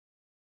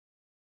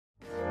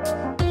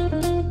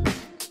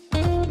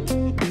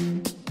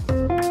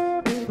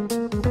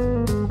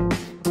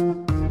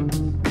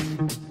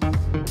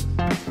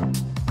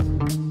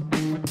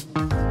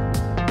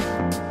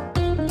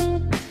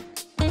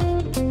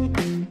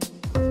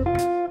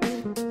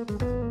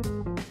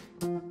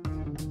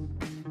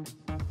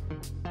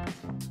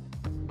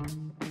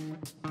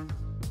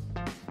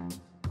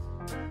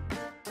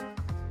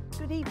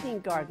Good evening,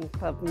 Garden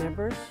Club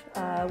members.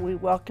 We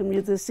welcome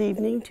you this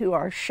evening to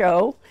our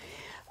show,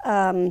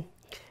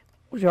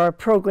 our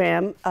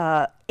program,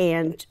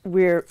 and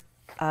we're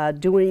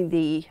doing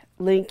the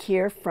link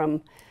here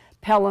from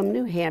Pelham,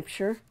 New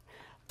Hampshire,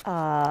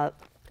 by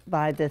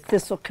the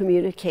Thistle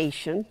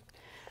Communication.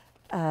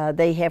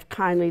 They have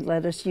kindly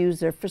let us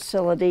use their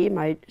facility.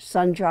 My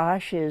son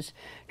Josh is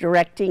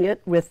directing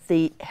it with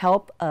the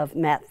help of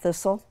Matt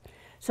Thistle.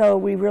 So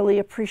we really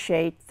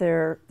appreciate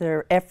their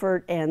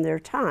effort and their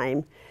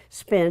time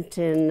spent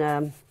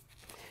in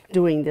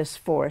doing this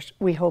for us.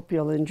 We hope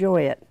you'll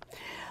enjoy it.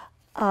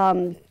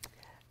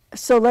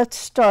 So let's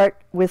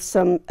start with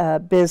some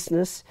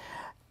business.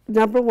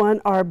 Number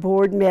one, our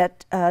board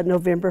met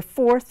November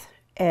 4th,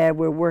 and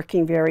we're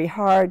working very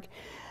hard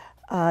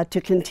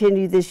to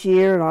continue this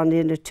year and on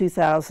into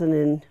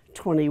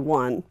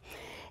 2021.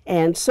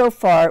 And so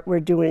far, we're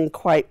doing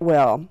quite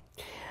well.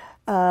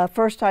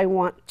 First, I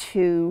want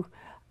to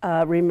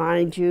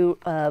remind you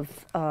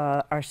of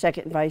our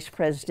second vice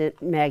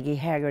president, Maggie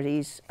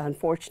Haggerty's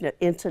unfortunate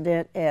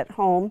incident at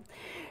home.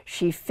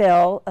 She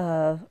fell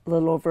a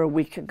little over a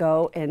week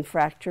ago and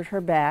fractured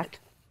her back.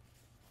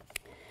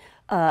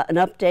 An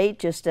update,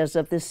 just as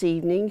of this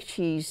evening,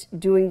 she's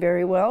doing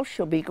very well.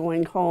 She'll be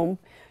going home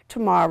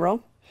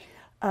tomorrow,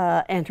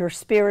 and her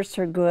spirits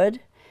are good,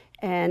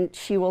 and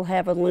she will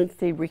have a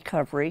lengthy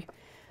recovery.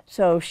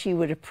 So she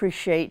would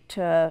appreciate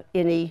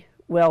any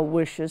well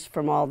wishes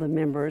from all the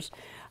members.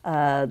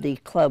 The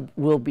club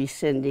will be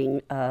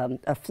sending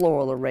a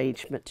floral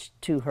arrangement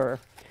to her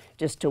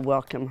just to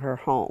welcome her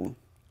home.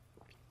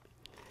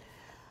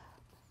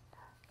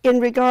 In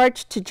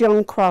regards to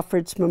Joan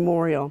Crawford's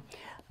memorial,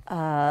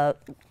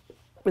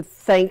 with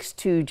thanks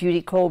to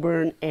Judy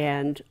Colburn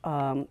and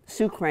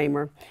Sue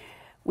Kramer,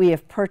 we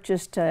have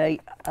purchased a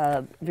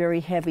very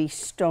heavy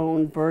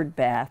stone bird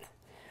bath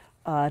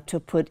to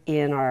put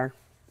in our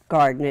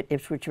garden at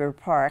Ipswich River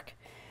Park.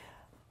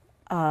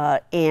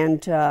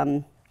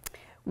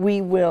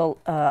 We will,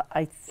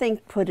 I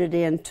think, put it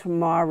in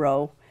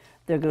tomorrow.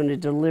 They're going to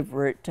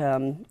deliver it.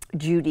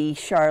 Judy,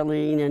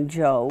 Charlene, and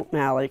Joe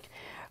Malik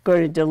are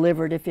going to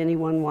deliver it. If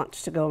anyone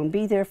wants to go and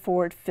be there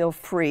for it, feel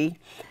free.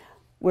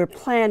 We're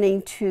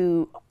planning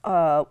to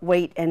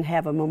wait and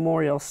have a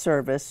memorial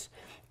service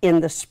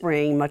in the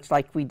spring, much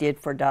like we did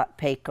for Dot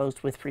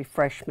Pecos, with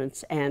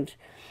refreshments and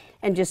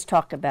just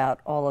talk about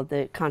all of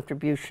the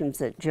contributions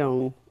that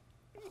Joan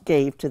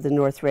gave to the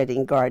North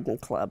Reading Garden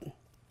Club.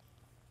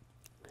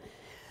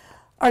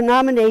 Our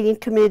nominating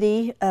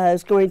committee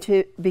is going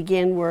to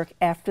begin work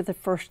after the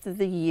first of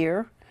the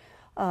year.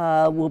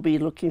 We'll be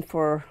looking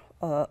for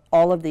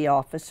all of the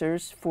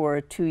officers for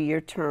a 2-year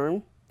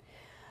term.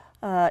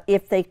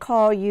 If they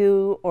call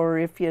you or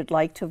if you'd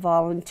like to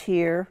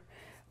volunteer,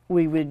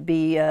 we would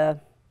be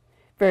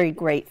very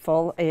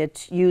grateful.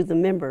 It's you, the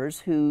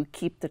members, who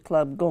keep the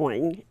club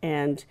going,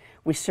 and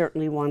we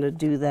certainly want to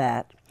do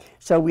that.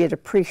 So we'd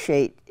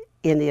appreciate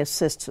any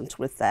assistance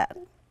with that.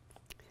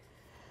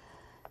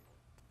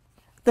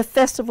 The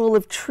Festival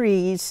of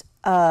Trees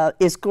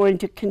is going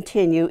to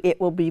continue. It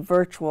will be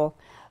virtual,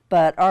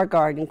 but our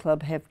garden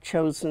club have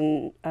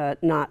chosen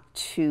not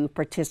to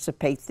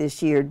participate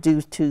this year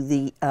due to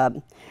the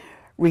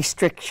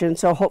restrictions,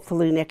 so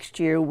hopefully next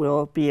year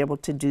we'll be able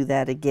to do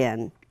that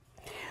again.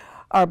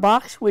 Our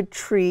boxwood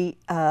tree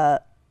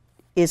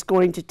is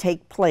going to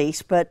take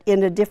place, but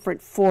in a different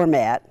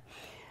format.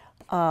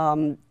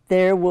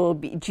 There will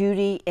be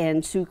Judy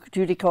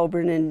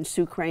Colburn and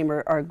Sue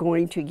Kramer are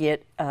going to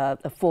get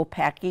a full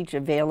package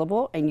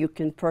available, and you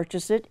can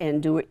purchase it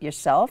and do it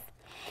yourself.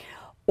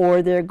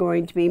 Or they're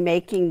going to be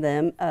making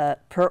them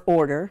per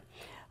order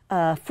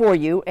for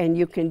you, and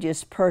you can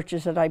just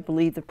purchase it. I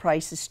believe the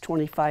price is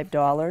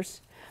 $25,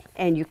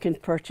 and you can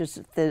purchase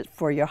it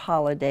for your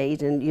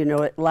holidays, and you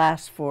know it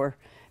lasts for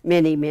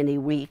many, many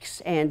weeks,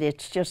 and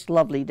it's just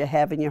lovely to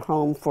have in your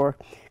home for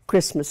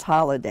Christmas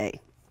holiday.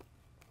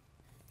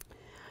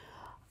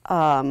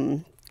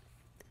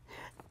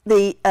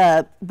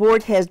 The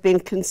board has been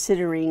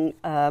considering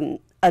a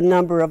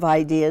number of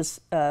ideas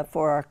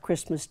for our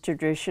Christmas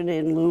tradition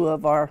in lieu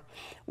of our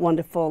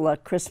wonderful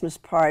Christmas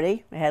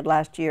party we had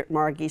last year at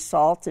Margie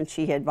Salt, and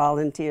she had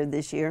volunteered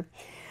this year.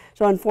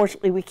 So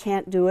unfortunately we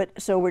can't do it,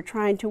 so we're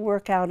trying to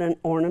work out an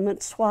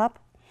ornament swap.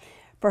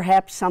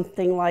 Perhaps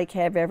something like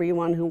have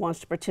everyone who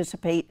wants to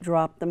participate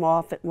drop them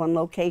off at one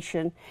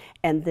location,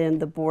 and then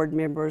the board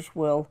members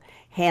will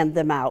hand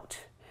them out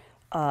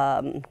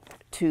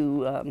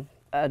to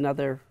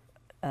another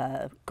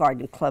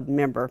garden club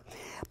member.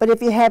 But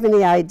if you have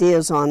any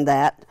ideas on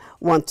that,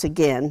 once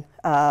again,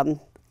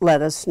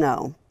 let us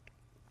know.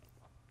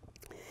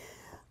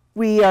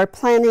 We are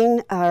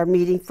planning our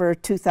meeting for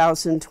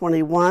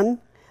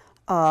 2021,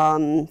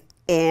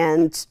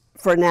 and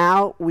for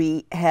now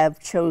we have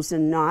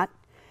chosen not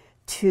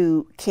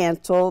to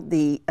cancel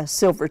the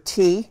silver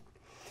tea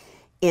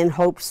in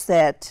hopes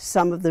that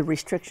some of the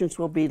restrictions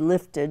will be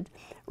lifted.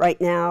 Right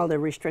now, the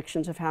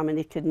restrictions of how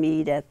many could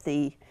meet at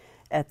the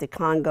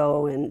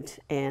Congo and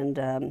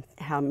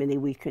how many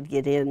we could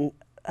get in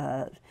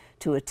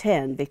to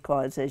attend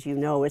because, as you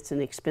know, it's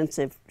an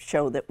expensive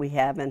show that we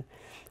have, and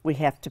we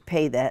have to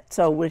pay that.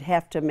 So we'd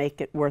have to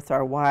make it worth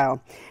our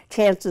while.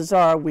 Chances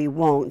are we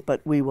won't,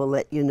 but we will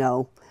let you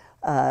know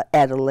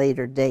at a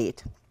later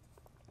date.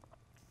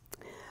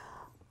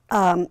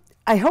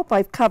 I hope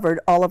I've covered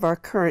all of our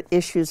current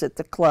issues at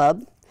the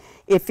club.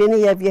 If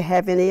any of you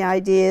have any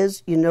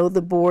ideas, you know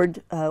the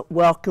board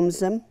welcomes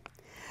them.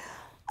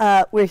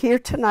 We're here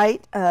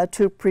tonight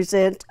to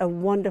present a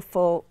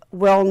wonderful,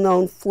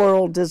 well-known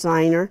floral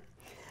designer,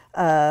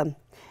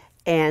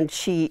 and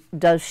she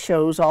does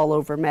shows all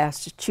over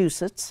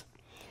Massachusetts.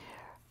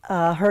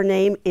 Her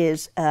name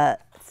is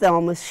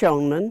Thelma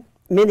Shoneman.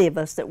 Many of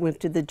us that went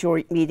to the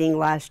joint meeting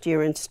last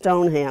year in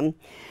Stoneham,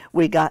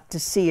 we got to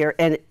see her,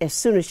 and as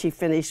soon as she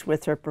finished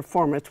with her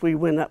performance, we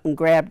went up and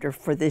grabbed her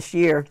for this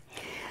year.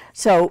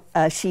 So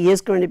she is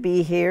going to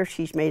be here.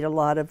 She's made a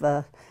lot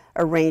of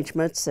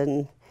arrangements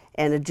and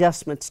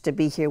adjustments to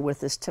be here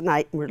with us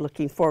tonight, and we're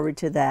looking forward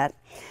to that.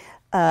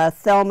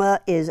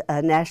 Thelma is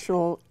a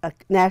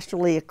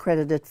nationally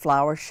accredited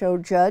flower show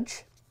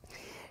judge.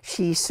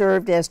 She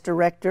served as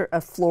director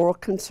of floral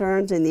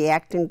concerns in the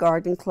Acton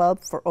Garden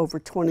Club for over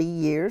 20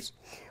 years,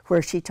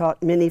 where she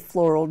taught many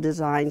floral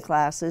design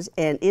classes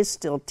and is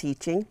still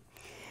teaching.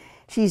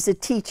 She's a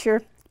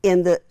teacher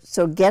in the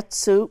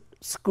Sogetsu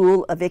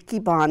School of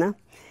Ikebana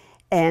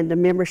and a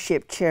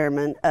membership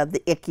chairman of the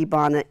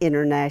Ikebana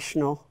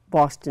International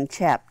Boston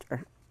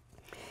chapter.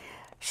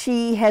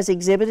 She has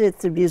exhibited at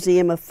the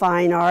Museum of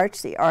Fine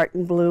Arts, the Art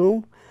in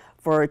Bloom,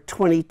 for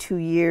 22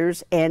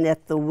 years and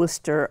at the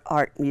Worcester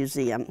Art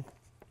Museum.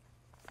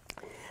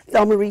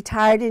 Thelma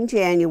retired in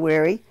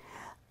January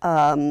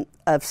of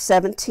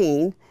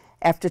 17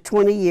 after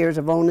 20 years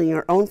of owning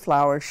her own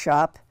flower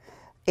shop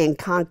in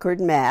Concord,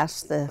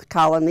 Mass., the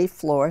Colony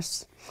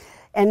Florist,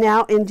 and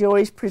now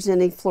enjoys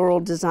presenting floral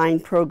design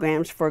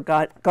programs for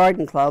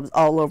garden clubs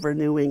all over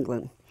New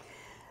England.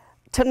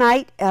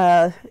 Tonight,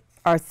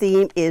 our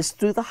theme is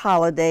Through the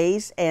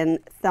Holidays, and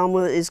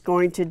Thelma is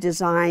going to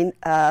design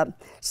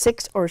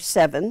 6 or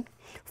 7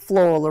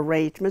 floral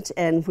arrangements,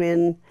 and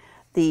when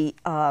the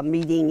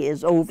meeting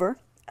is over,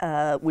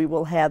 we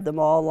will have them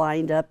all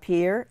lined up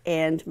here,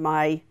 and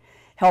my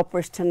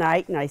helpers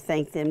tonight, and I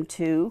thank them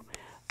too,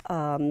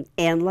 Ann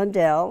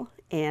Lundell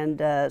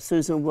and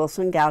Susan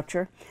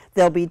Wilson-Goucher.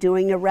 They'll be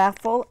doing a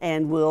raffle,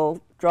 and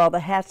we'll draw the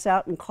hats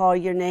out and call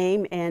your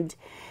name, and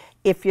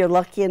if you're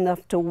lucky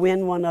enough to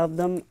win one of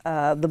them,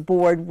 the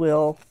board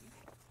will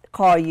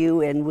call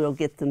you and we'll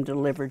get them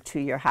delivered to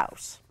your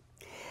house.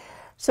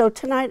 So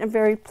tonight I'm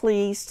very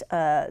pleased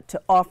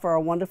to offer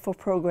a wonderful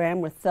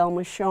program with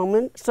Thelma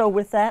Shoneman. So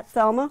with that,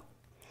 Thelma,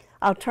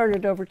 I'll turn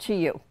it over to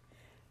you.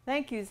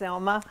 Thank you,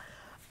 Zelma.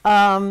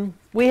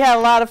 We had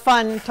a lot of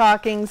fun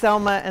talking,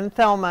 Zelma and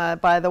Thelma,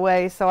 by the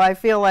way, so I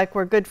feel like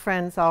we're good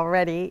friends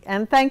already.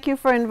 And thank you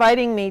for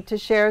inviting me to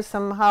share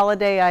some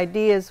holiday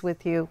ideas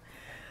with you.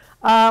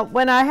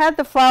 When I had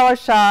the flower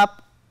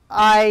shop,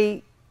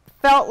 I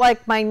felt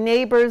like my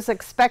neighbors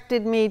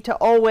expected me to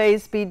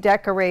always be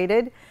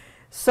decorated.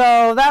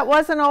 So that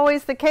wasn't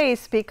always the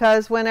case,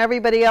 because when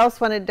everybody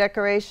else wanted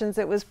decorations,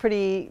 it was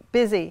pretty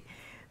busy.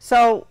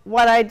 So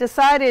what I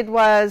decided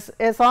was,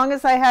 as long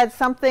as I had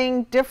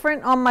something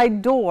different on my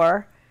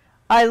door,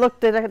 I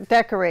looked at it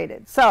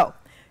decorated. So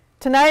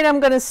tonight I'm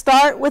going to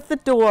start with the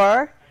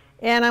door,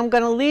 and I'm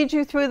going to lead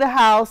you through the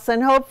house,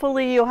 and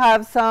hopefully you'll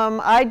have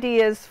some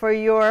ideas for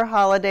your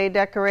holiday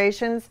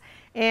decorations.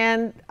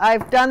 And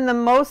I've done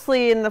them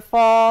mostly in the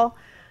fall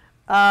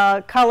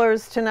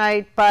colors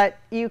tonight, but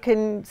you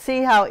can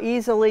see how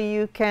easily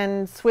you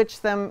can switch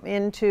them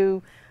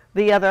into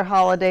the other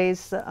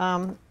holidays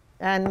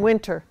and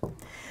winter.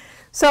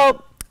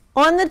 So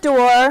on the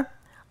door,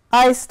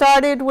 I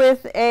started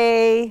with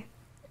a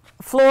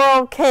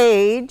floral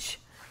cage,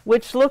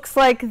 which looks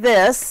like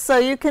this. So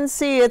you can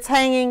see it's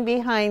hanging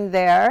behind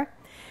there.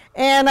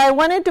 And I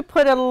wanted to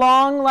put a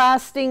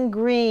long-lasting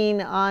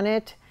green on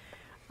it.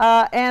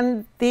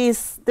 And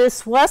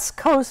this West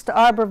Coast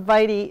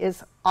arborvitae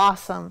is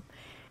awesome.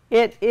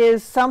 It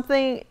is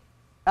something,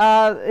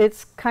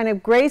 it's kind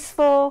of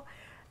graceful,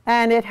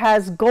 and it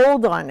has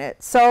gold on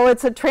it. So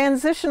it's a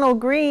transitional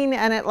green,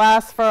 and it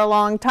lasts for a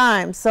long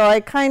time. So I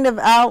kind of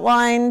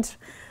outlined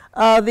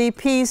the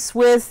piece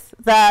with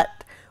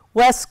that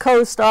West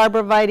Coast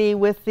arborvitae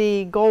with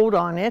the gold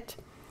on it.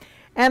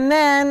 And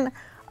then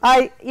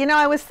I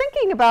was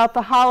thinking about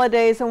the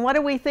holidays, and what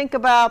do we think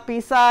about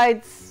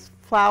besides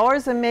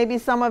flowers? And maybe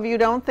some of you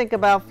don't think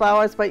about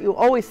flowers, but you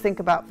always think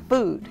about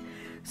food.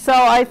 So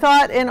I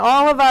thought in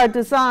all of our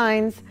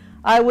designs,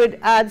 I would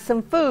add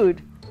some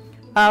food.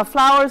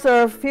 Flowers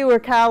are fewer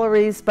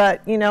calories,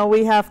 but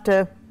we have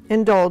to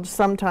indulge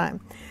sometime.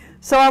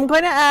 So I'm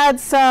going to add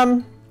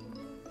some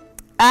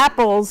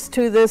apples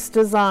to this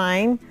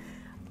design.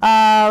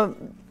 They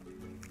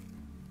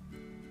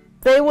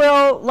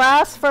will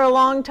last for a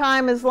long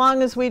time, as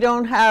long as we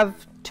don't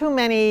have too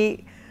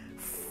many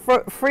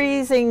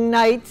freezing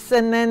nights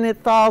and then it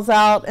thaws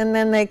out and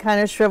then they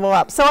kind of shrivel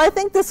up. So I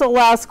think this will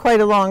last quite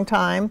a long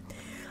time.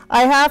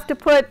 I have to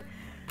put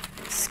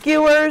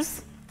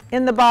skewers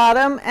in the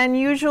bottom, and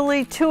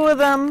usually 2 of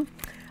them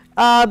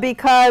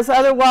because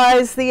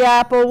otherwise the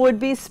apple would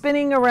be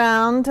spinning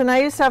around. And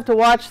I used to have to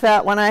watch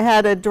that when I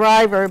had a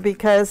driver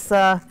because,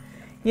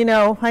 you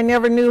know, I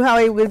never knew how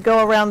he would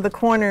go around the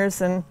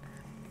corners and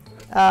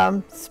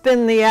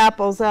spin the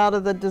apples out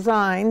of the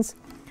designs.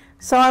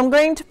 So I'm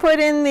going to put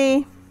in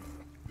the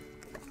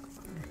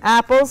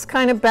apples,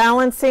 kind of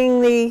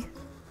balancing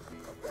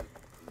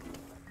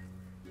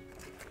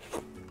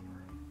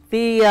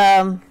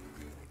the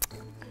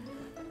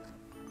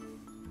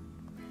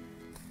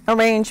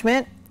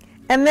arrangement.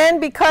 And then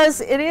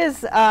because it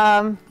is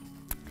fall,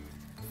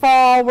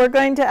 we're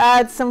going to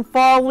add some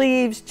fall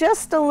leaves,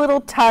 just a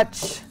little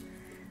touch,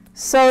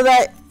 so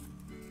that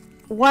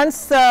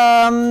once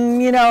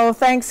you know,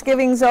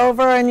 Thanksgiving's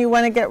over and you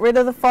want to get rid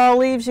of the fall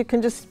leaves, you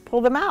can just pull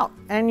them out,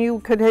 and you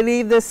could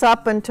leave this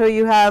up until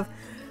you have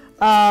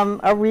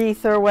a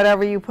wreath or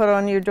whatever you put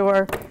on your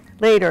door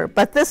later.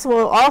 But this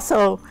will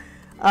also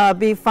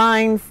be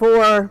fine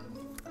for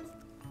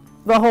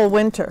the whole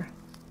winter.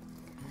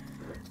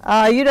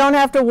 You don't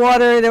have to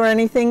water it or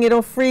anything.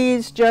 It'll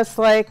freeze just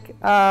like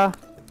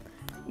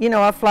you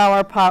know, a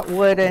flower pot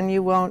would, and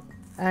you won't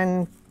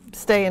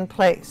stay in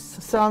place.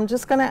 So I'm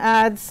just going to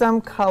add some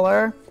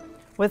color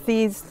with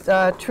these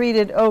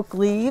treated oak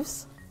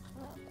leaves.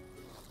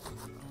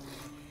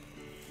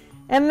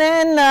 And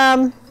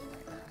then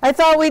I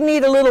thought we'd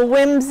need a little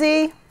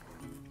whimsy.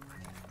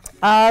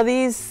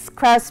 These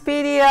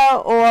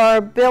Craspedia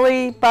or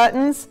Billy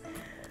buttons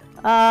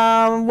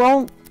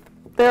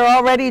they're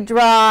already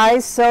dry,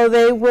 so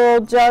they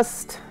will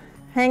just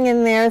hang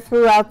in there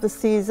throughout the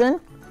season.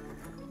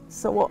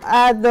 So we'll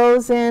add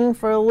those in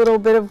for a little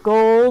bit of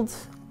gold.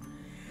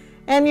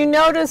 And you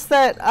notice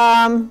that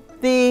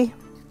the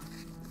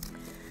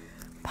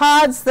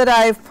pods that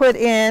I've put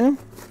in,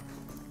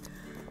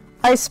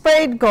 I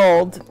sprayed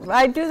gold.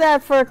 I do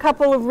that for a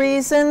couple of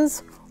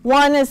reasons.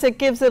 One is it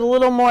gives it a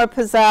little more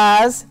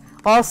pizzazz.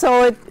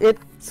 Also,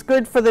 it's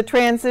good for the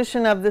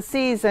transition of the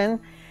season.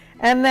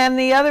 And then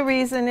the other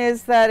reason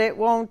is that it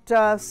won't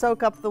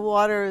soak up the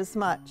water as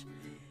much.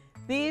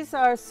 These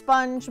are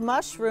sponge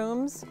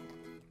mushrooms.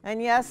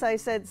 And yes, I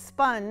said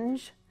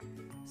sponge.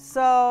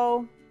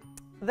 So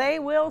they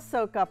will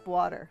soak up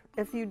water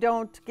if you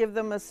don't give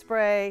them a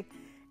spray.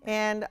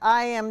 And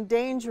I am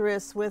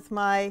dangerous with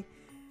my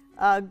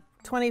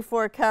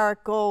 24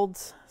 karat gold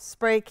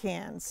spray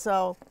cans.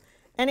 So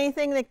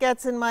anything that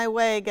gets in my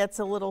way gets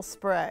a little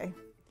spray.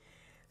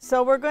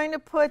 So we're going to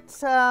put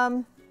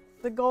the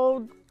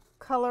gold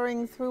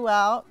coloring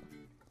throughout.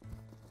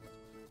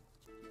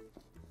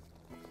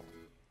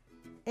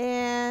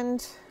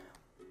 And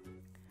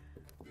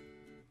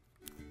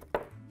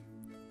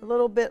a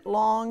little bit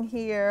long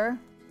here.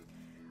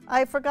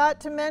 I forgot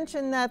to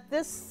mention that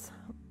this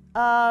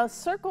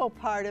circle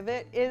part of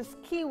it is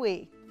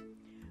kiwi.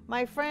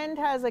 My friend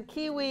has a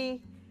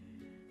kiwi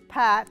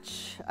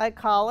patch, I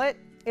call it.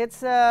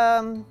 It's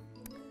rather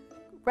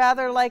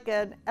like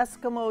an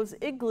Eskimo's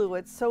igloo.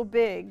 It's so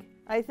big.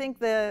 I think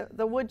the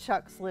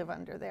woodchucks live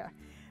under there.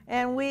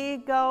 And we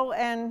go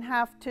and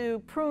have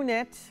to prune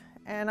it,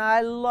 and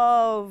I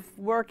love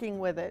working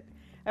with it.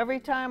 Every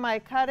time I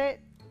cut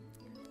it,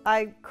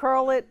 I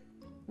curl it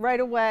right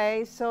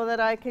away so that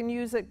I can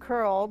use it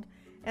curled,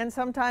 and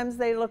sometimes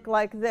they look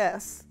like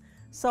this.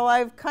 So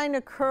I've kind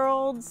of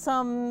curled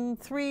some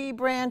 3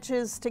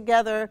 branches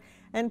together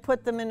and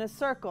put them in a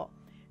circle.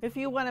 If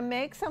you want to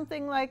make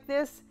something like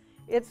this,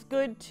 it's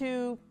good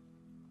to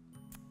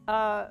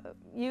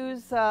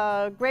use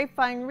a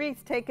grapevine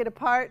wreath, take it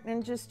apart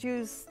and just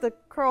use the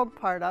curled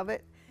part of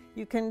it.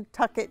 You can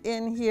tuck it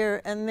in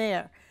here and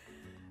there.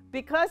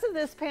 Because of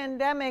this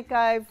pandemic,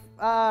 I've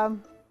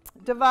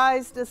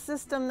devised a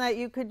system that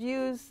you could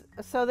use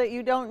so that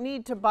you don't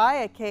need to buy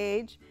a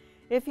cage.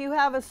 If you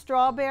have a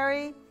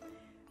strawberry,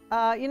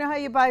 you know how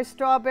you buy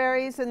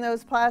strawberries in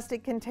those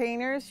plastic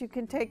containers? You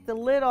can take the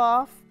lid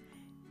off.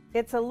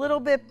 It's a little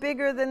bit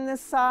bigger than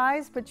this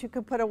size, but you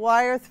could put a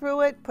wire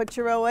through it, put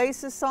your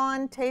Oasis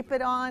on, tape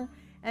it on,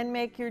 and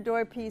make your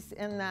door piece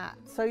in that.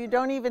 So you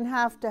don't even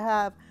have to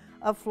have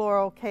a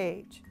floral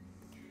cage.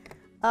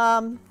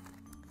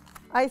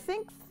 I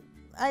think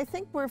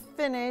we're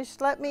finished.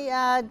 Let me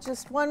add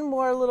just one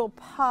more little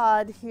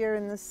pod here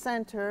in the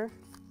center.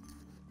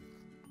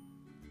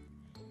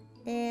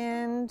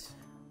 And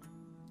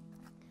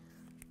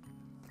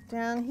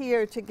down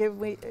here to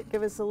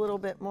give us a little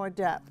bit more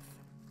depth.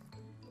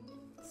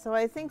 So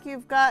I think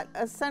you've got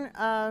a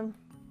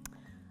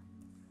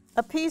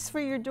piece for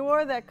your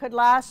door that could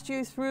last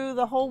you through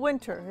the whole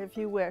winter if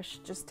you wish.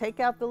 Just take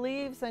out the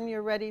leaves and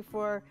you're ready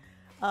for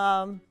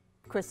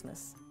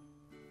Christmas.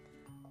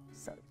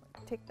 So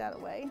take that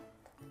away.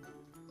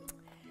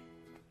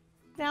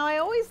 Now I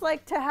always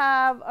like to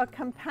have a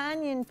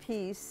companion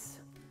piece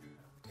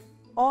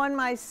on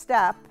my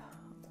step.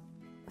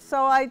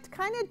 So I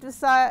kind of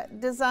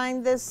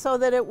designed this so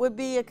that it would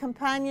be a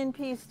companion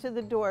piece to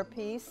the door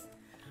piece.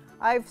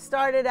 I've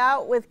started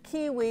out with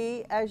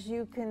kiwi, as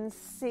you can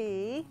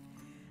see.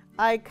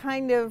 I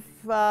kind of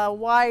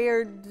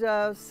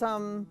wired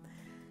some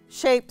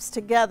shapes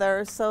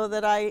together so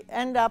that I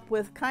end up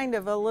with kind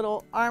of a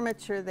little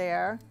armature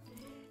there.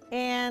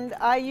 And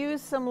I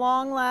use some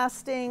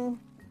long-lasting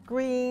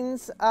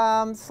greens.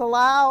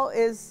 Salal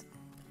is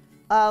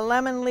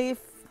lemon leaf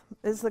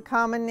is the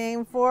common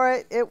name for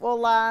it. It will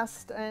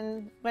last,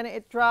 and when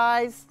it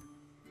dries,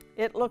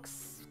 it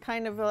looks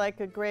kind of like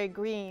a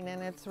gray-green,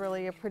 and it's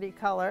really a pretty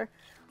color.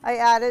 I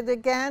added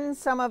again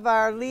some of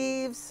our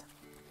leaves,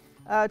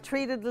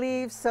 treated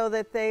leaves, so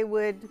that they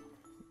would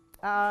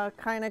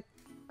kind of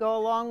go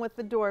along with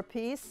the door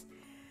piece.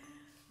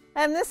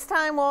 And this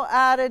time we'll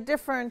add a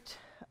different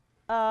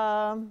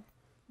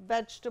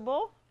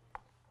vegetable.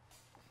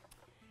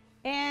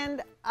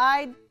 And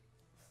I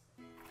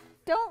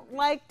don't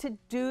like to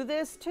do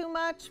this too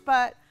much,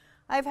 but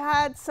I've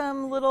had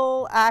some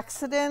little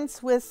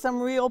accidents with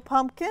some real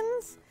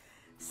pumpkins.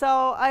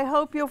 So I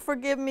hope you'll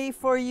forgive me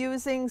for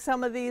using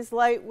some of these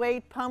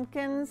lightweight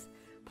pumpkins.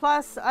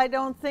 Plus, I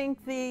don't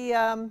think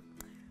the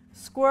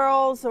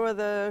squirrels or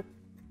the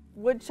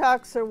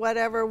woodchucks or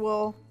whatever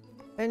will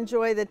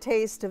enjoy the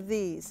taste of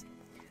these.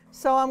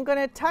 So I'm going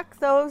to tuck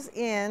those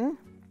in.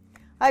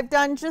 I've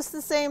done just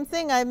the same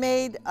thing. I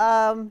made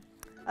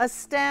a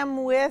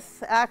stem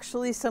with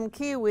actually some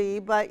kiwi,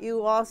 but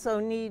you also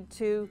need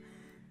to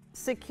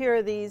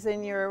secure these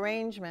in your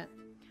arrangement.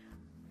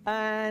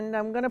 And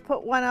I'm going to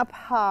put one up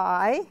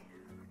high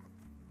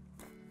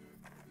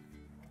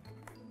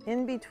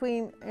in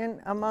between,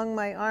 among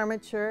my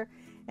armature.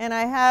 And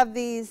I have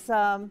these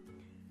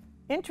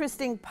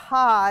interesting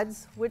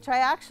pods, which I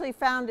actually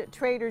found at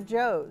Trader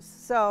Joe's.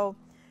 So,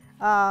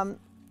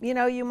 you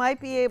know, you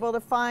might be able to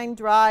find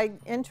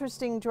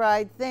interesting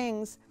dried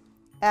things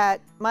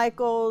at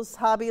Michael's,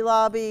 Hobby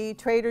Lobby,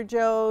 Trader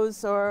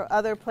Joe's, or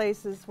other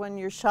places when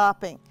you're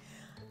shopping.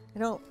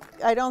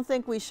 I don't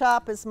think we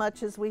shop as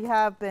much as we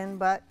have been,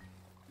 but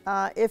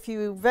if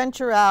you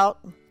venture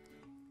out,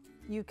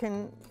 you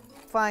can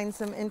find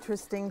some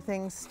interesting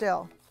things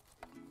still.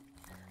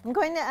 I'm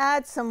going to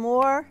add some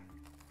more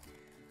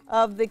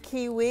of the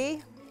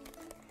kiwi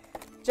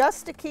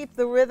just to keep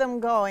the rhythm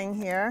going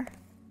here.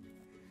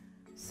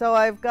 So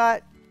I've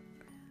got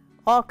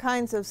all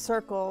kinds of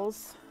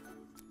circles.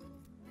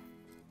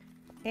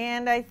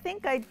 And I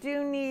think I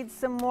do need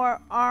some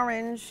more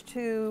orange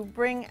to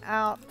bring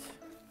out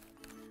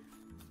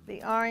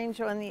the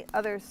orange on the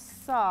other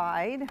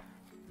side.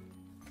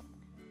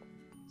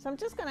 So I'm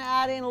just going to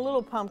add in a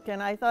little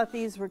pumpkin. I thought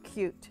these were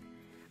cute.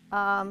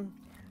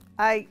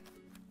 I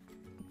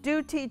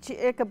do teach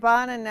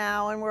Ikebana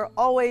now, and we're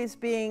always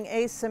being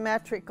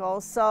asymmetrical,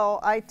 so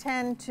I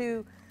tend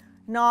to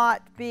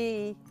not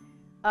be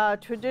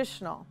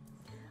traditional.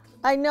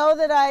 I know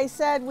that I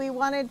said we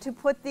wanted to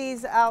put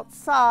these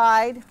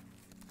outside.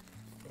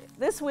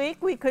 This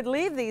week we could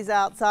leave these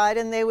outside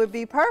and they would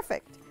be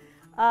perfect.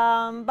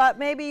 But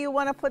maybe you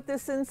want to put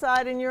this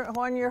inside on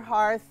your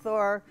hearth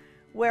or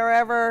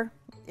wherever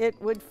it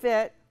would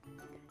fit.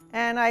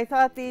 And I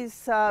thought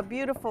these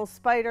beautiful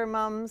spider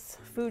mums,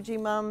 Fuji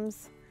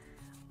mums,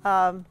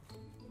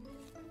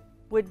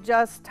 would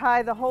just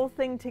tie the whole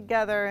thing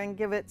together and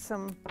give it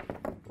some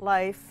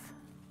life.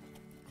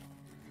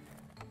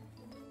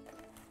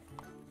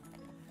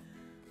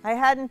 I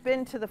hadn't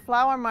been to the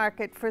flower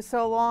market for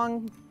so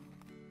long,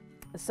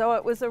 so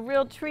it was a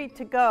real treat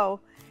to go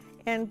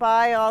and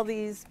buy all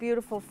these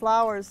beautiful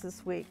flowers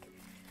this week.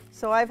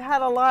 So I've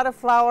had a lot of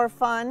flower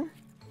fun.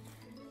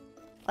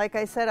 Like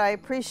I said, I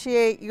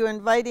appreciate you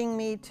inviting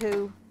me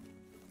to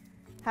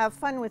have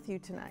fun with you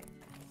tonight.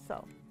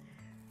 So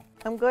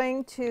I'm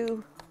going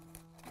to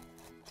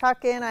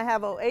tuck in. I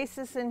have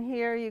Oasis in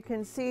here, you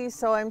can see,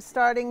 so I'm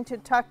starting to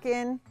tuck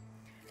in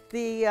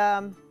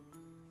the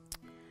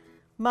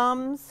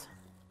mums.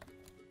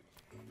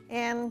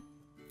 And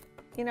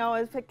you know,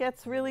 if it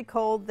gets really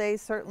cold, they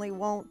certainly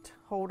won't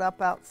hold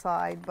up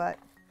outside, but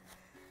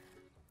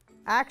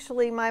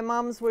actually my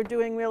mums were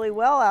doing really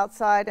well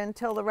outside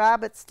until the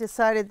rabbits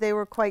decided they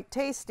were quite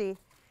tasty,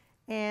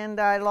 and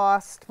I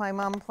lost my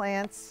mum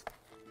plants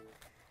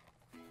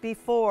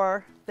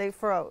before they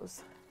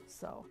froze.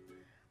 So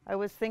I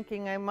was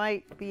thinking I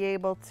might be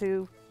able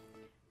to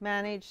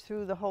manage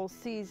through the whole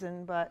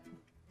season, but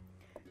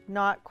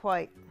not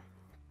quite.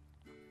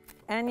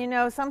 And you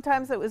know,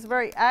 sometimes it was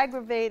very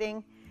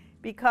aggravating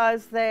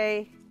because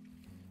they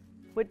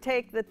would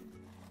take the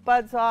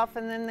buds off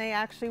and then they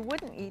actually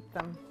wouldn't eat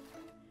them.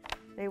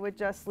 They would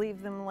just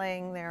leave them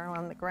laying there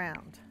on the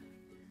ground.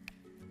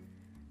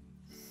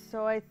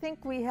 So I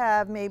think we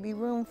have maybe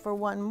room for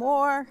one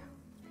more.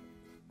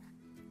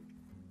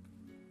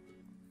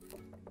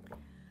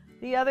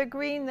 The other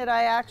green that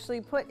I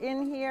actually put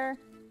in here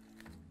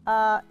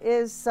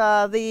is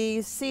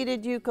the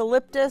seeded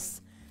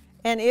eucalyptus,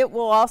 and it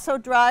will also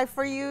dry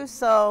for you.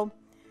 So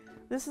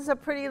this is a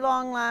pretty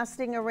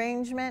long-lasting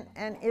arrangement,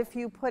 and if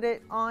you put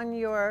it on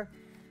your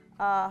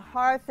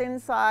hearth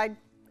inside,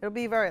 it'll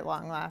be very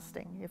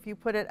long-lasting. If you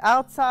put it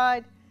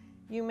outside,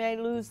 you may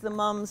lose the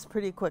mums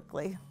pretty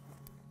quickly.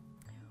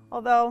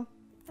 Although,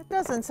 it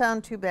doesn't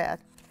sound too bad.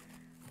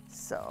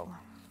 So,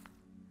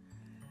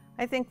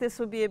 I think this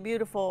would be a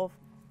beautiful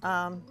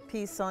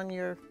piece on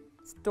your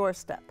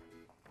doorstep.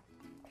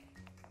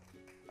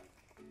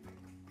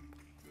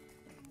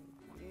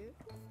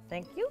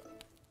 Thank you.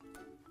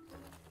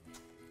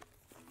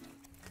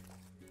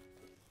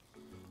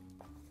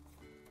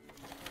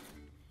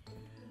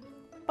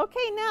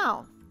 Okay,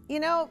 now, you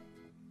know,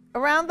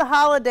 around the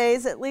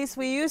holidays, at least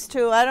we used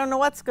to, I don't know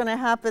what's going to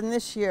happen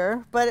this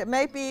year, but it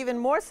might be even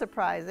more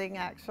surprising,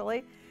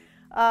 actually.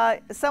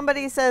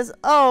 Somebody says,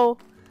 oh,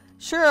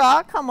 sure,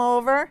 I'll come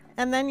over.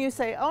 And then you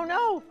say, oh,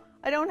 no,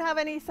 I don't have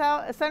any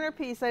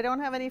centerpiece. I don't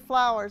have any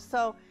flowers.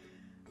 So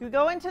you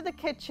go into the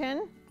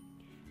kitchen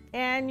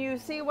and you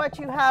see what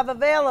you have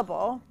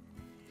available.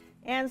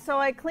 And so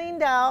I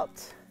cleaned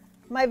out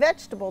my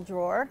vegetable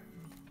drawer.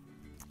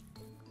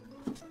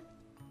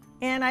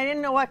 And I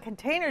didn't know what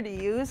container to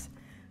use.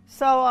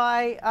 So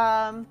I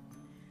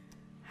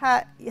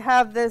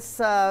have this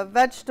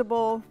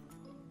vegetable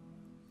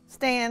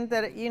stand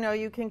that, you know,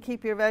 you can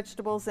keep your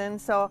vegetables in.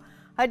 So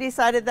I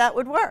decided that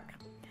would work.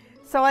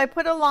 So I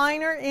put a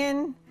liner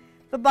in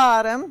the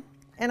bottom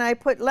and I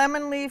put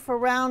lemon leaf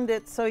around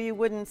it so you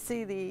wouldn't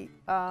see the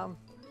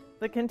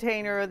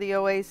container or the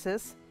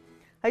oasis.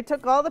 I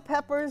took all the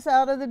peppers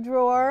out of the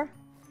drawer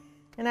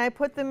and I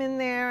put them in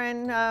there,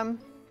 and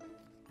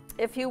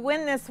if you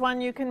win this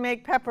one, you can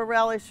make pepper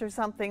relish or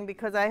something,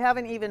 because I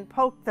haven't even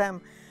poked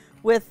them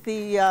with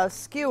the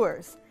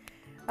skewers.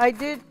 I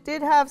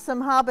did have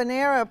some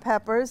habanero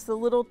peppers, the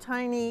little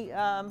tiny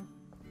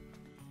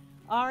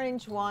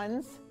orange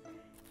ones,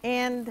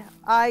 and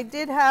I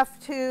did have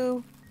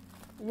to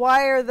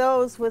wire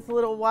those with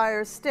little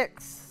wire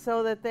sticks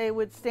so that they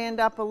would stand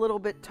up a little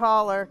bit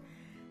taller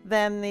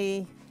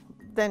than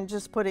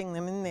just putting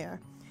them in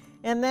there.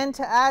 And then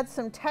to add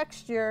some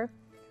texture,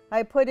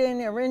 I put in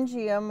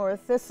eryngium or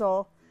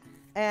thistle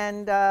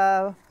and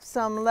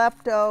some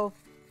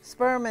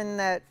leptospermum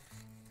that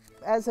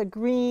as a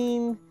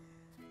green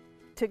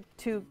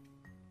to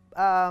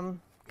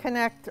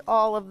connect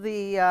all of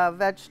the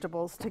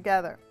vegetables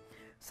together.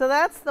 So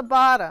that's the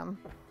bottom.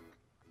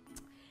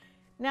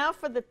 Now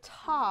for the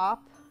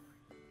top,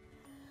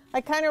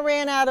 I kind of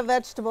ran out of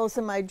vegetables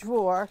in my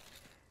drawer.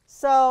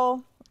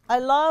 So I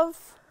love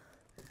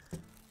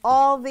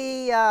all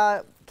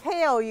the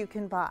kale you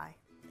can buy.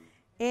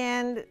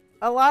 And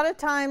a lot of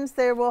times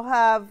they will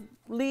have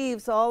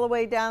leaves all the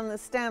way down the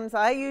stems.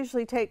 I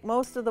usually take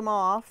most of them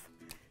off,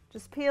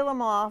 just peel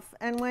them off.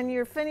 And when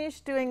you're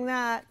finished doing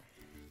that,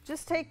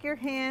 just take your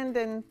hand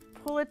and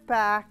pull it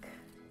back.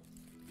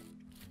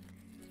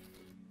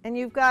 And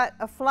you've got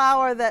a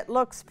flower that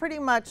looks pretty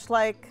much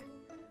like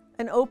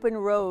an open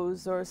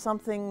rose or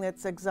something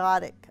that's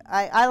exotic.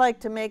 I like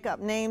to make up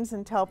names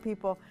and tell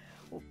people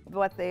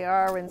what they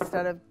are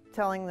instead of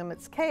telling them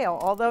it's kale.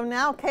 Although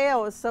now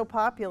kale is so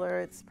popular,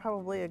 it's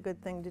probably a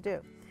good thing to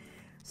do.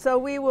 So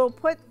we will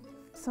put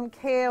some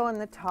kale in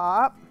the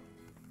top.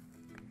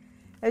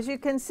 As you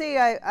can see,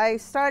 I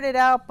started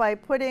out by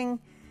putting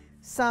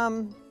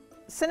some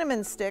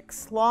cinnamon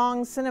sticks,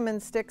 long cinnamon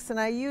sticks, and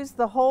I used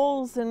the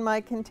holes in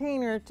my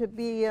container to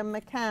be a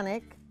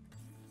mechanic.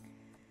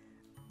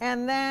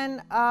 And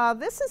then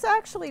this is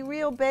actually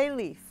real bay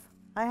leaf.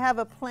 I have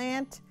a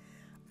plant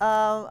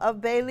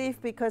of bay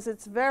leaf because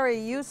it's very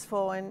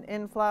useful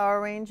in flower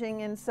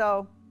arranging, and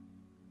so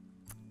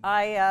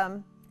I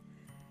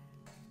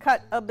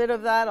cut a bit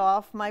of that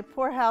off. My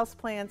poor house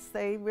plants,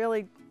 they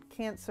really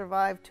can't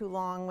survive too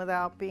long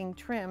without being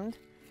trimmed.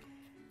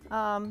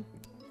 But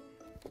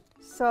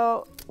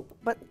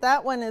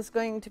that one is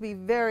going to be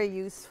very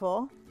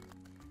useful.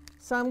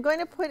 So I'm going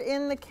to put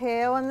in the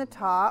kale on the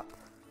top,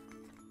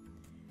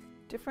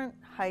 different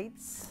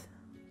heights.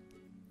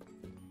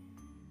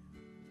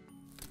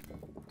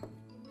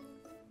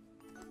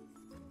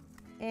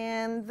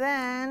 And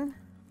then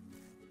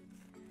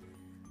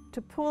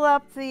to pull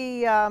up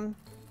the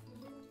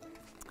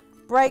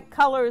bright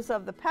colors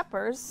of the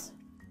peppers,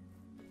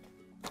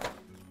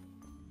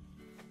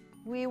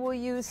 we will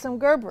use some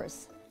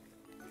Gerberas.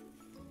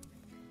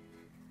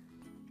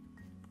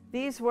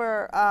 These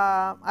were,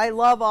 I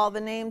love all the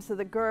names of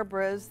the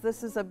Gerberas.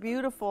 This is a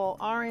beautiful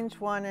orange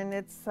one, and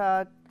its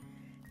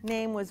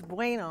name was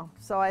Bueno.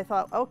 So I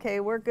thought, okay,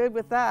 we're good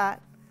with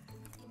that,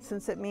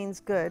 since it means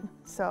good.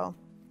 So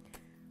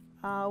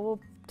we'll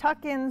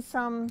tuck in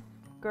some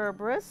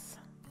Gerberas.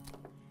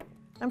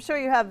 I'm sure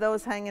you have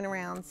those hanging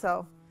around,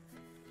 so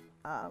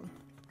I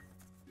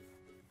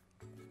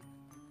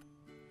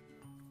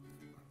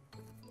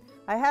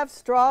have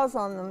straws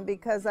on them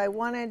because I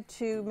wanted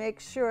to make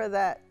sure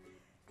that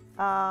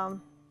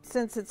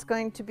since it's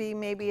going to be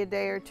maybe a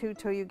day or two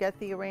till you get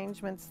the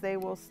arrangements, they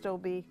will still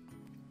be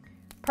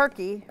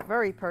perky,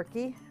 very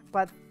perky.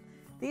 But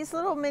these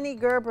little mini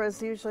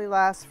Gerberas usually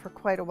last for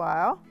quite a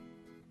while.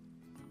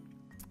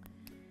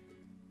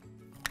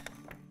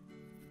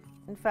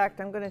 In fact,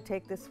 I'm going to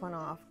take this one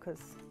off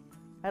because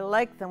I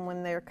like them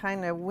when they're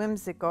kind of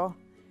whimsical.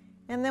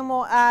 And then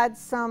we'll add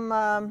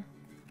some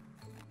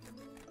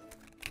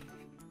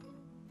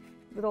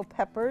little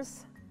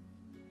peppers.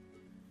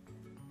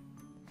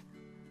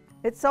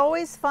 It's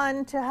always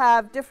fun to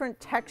have different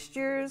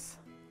textures.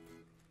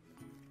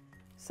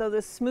 So the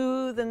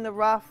smooth and the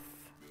rough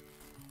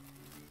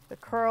the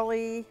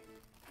curly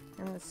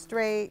and the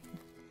straight,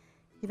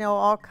 you know,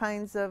 all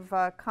kinds of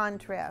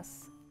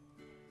contrasts.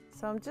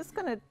 So I'm just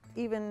going to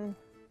even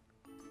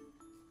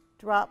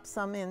drop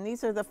some in.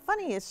 These are the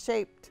funniest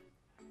shaped.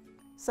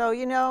 So,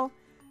 you know,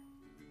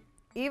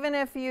 even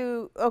if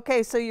you,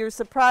 okay, so you're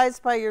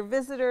surprised by your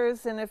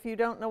visitors, and if you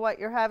don't know what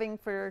you're having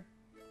for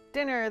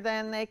dinner,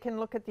 then they can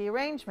look at the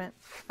arrangement.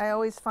 I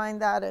always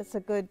find that as a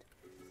good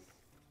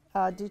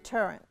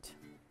deterrent.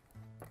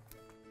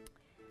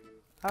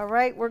 All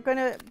right, we're going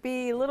to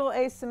be a little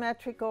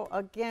asymmetrical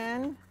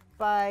again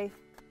by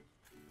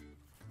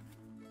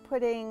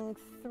putting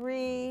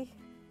 3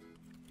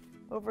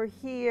 over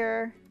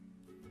here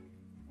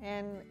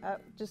and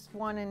just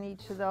 1 in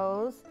each of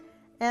those.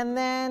 And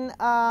then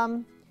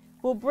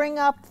we'll bring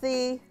up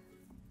the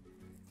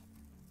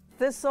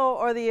thistle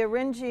or the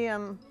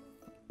eryngium.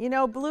 You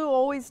know, blue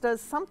always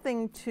does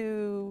something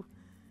to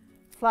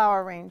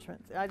flower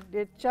arrangements.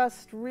 It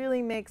just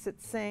really makes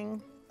it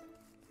sing.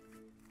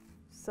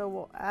 So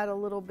we'll add a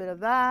little bit of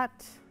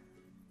that.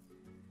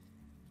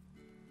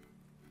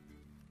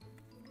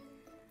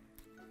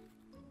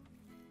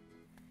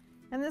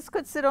 And this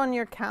could sit on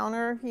your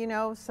counter, you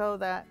know, so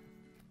that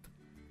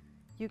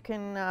you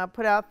can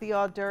put out the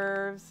hors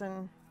d'oeuvres,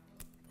 and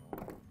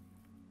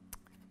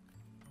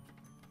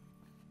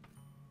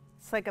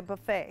it's like a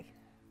buffet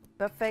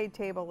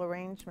table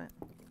arrangement.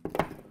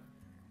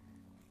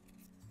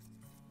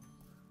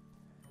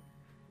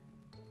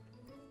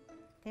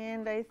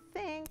 And I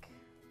think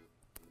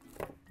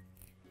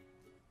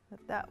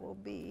that will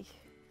be,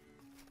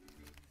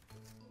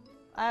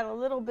 add a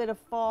little bit of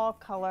fall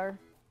color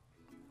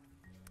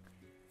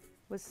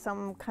with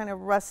some kind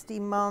of rusty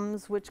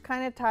mums, which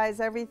kind of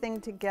ties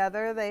everything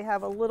together. They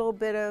have a little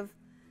bit of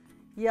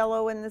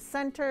yellow in the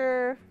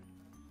center.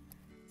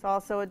 It's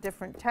also a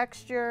different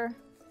texture.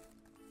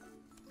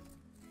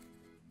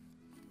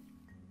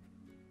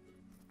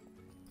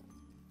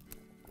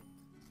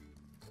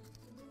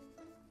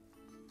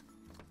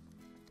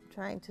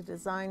 Trying to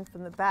design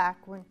from the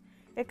back. When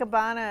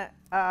Ikebana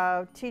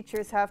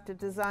teachers have to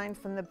design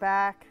from the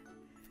back,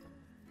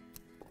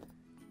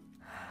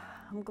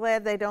 I'm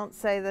glad they don't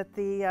say that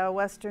the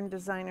Western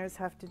designers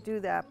have to do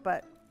that,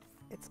 but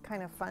it's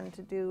kind of fun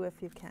to do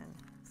if you can.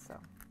 So,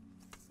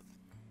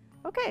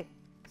 okay,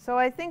 so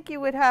I think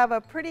you would have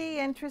a pretty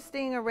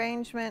interesting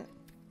arrangement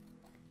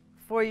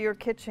for your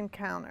kitchen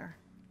counter.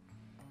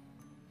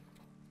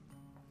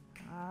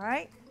 All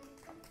right.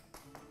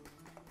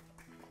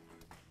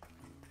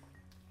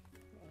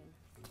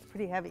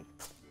 Pretty heavy.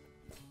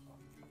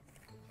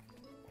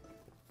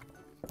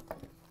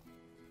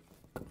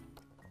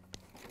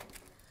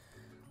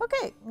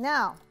 Okay,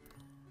 now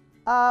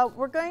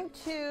we're going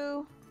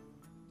to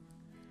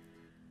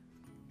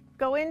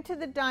go into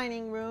the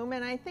dining room,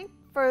 and I think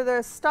for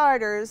the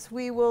starters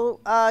we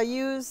will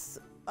use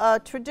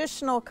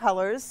traditional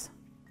colors,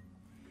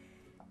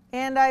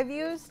 and I've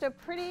used a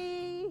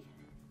pretty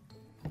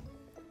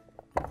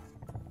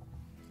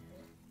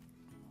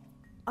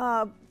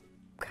kind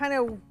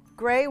of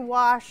gray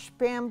wash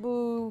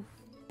bamboo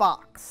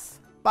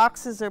box.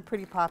 Boxes are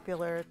pretty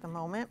popular at the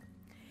moment.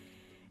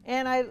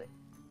 And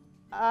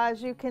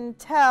as you can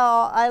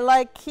tell, I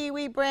like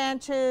kiwi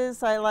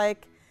branches. I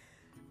like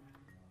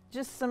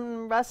just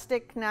some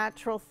rustic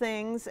natural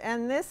things.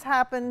 And this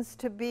happens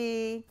to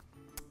be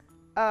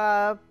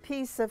a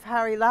piece of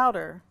Harry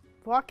Lauder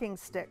walking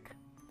stick.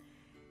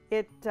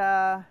 It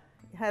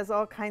has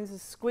all kinds of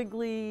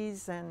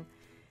squigglies,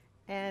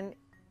 and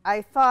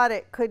I thought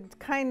it could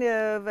kind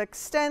of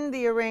extend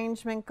the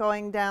arrangement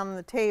going down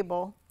the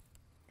table.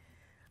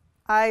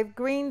 I've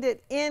greened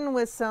it in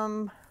with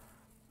some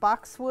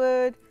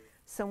boxwood,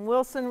 some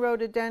Wilson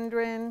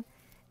rhododendron,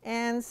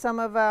 and some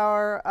of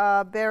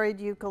our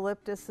berried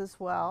eucalyptus as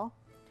well.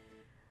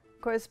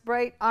 Of course,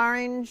 bright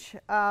orange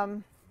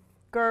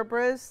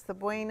gerbras, the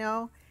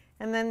bueno,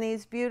 and then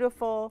these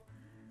beautiful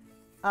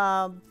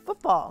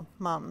football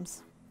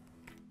mums.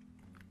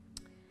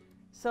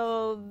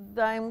 So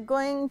I'm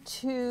going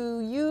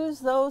to use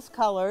those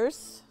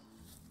colors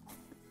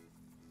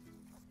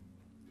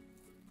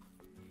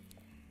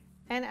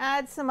and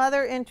add some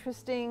other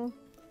interesting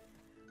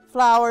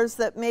flowers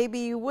that maybe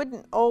you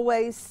wouldn't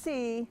always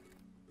see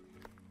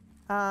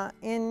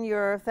in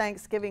your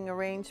Thanksgiving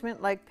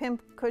arrangement, like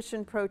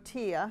pincushion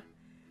protea.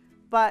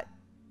 But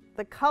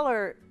the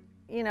color,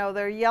 you know,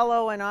 they're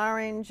yellow and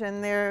orange,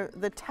 and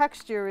the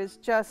texture is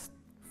just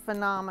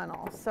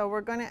phenomenal. So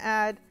we're going to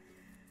add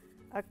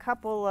a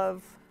couple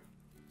of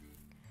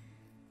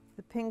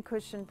the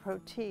pincushion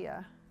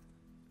protea.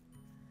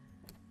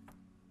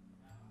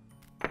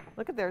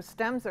 Look at their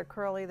stems are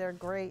curly, they're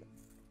great.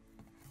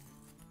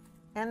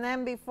 And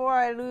then before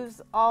I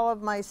lose all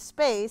of my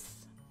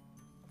space,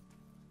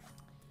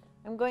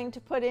 I'm going to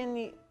put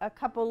in a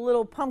couple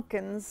little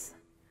pumpkins,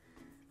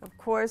 of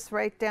course,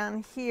 right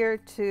down here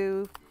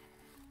to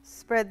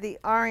spread the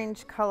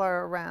orange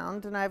color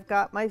around. And I've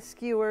got my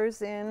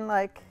skewers in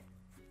like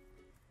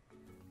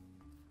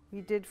we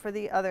did for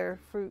the other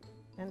fruit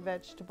and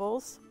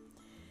vegetables.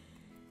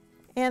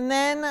 And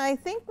then I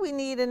think we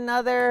need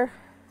another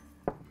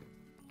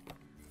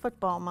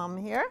football mum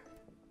here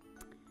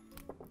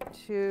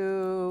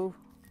to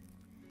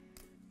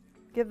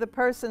give the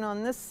person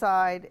on this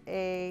side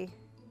a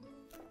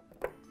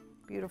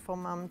beautiful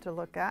mum to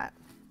look at.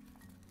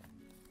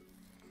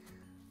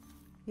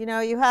 You know,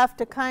 you have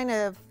to kind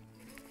of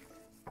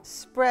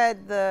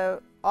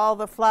spread all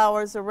the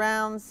flowers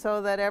around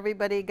so that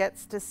everybody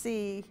gets to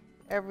see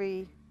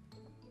every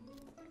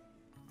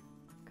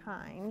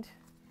kind.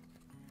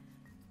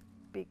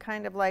 Be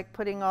kind of like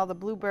putting all the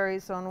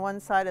blueberries on one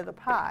side of the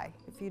pie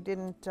if you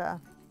didn't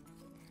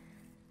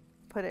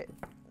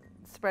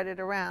spread it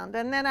around.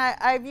 And then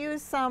I've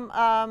used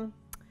some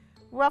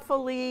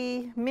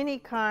ruffly mini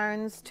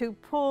carns to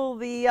pull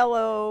the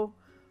yellow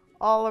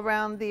all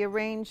around the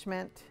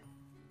arrangement.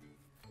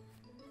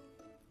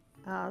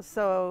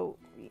 So,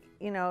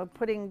 you know,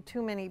 putting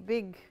too many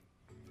big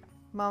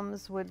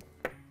mums would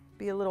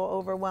be a little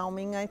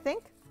overwhelming, I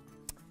think.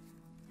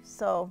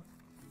 So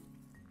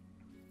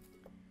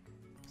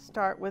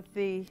start with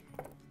the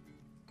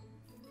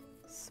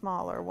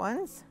smaller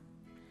ones.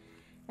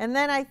 And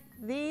then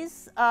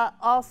these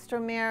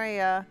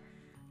Alstroemeria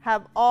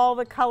have all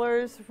the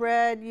colors,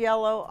 red,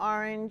 yellow,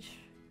 orange,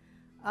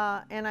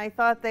 and I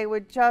thought they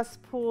would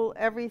just pull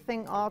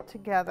everything all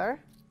together.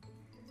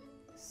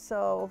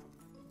 So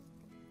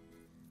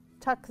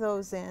tuck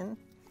those in.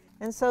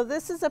 And so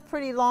this is a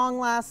pretty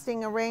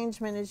long-lasting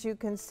arrangement, as you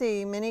can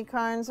see. Mini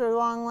carns are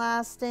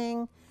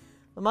long-lasting,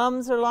 the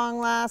mums are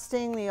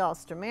long-lasting, the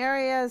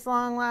Alstroemeria is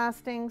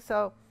long-lasting.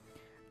 So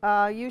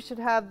you should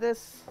have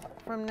this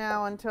from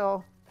now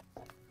until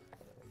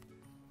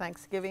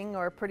Thanksgiving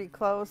or pretty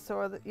close,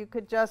 or that you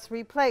could just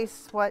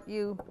replace what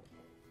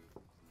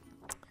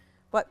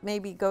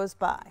maybe goes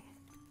by.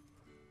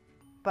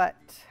 But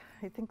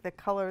I think the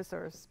colors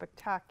are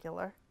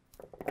spectacular.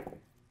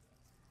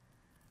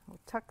 I'll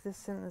tuck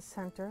this in the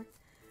center.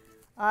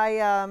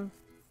 I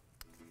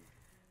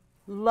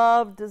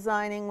love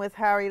designing with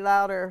Harry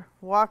Lauder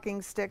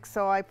walking sticks,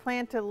 so I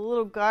planted a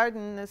little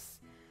garden this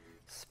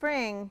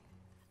spring,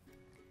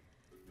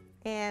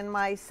 and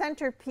my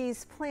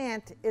centerpiece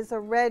plant is a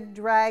red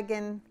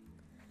dragon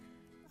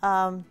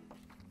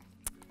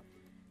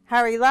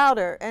Harry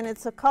Lauder, and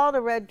it's called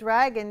a red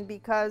dragon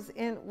because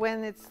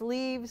when its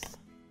leaves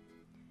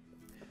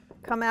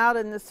come out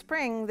in the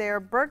spring, they're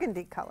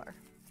burgundy color.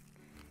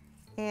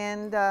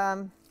 And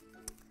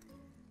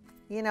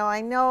you know,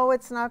 I know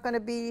it's not going to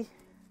be,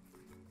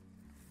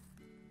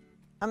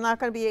 I'm not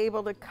going to be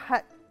able to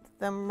cut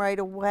them right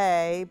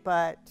away,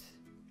 but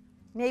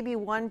maybe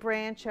one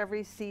branch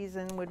every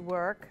season would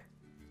work.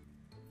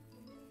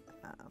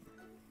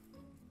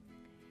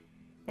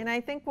 And I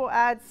think we'll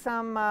add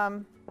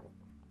some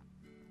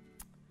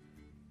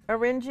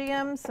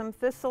Eryngium, some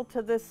thistle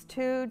to this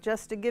too,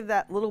 just to give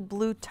that little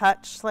blue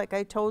touch. Like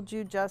I told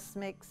you, just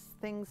makes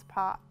things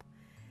pop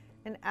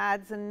and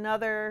adds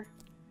another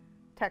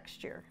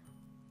texture.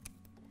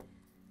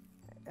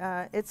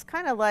 It's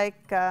kind of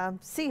like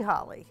sea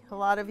holly. A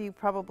lot of you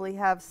probably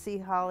have sea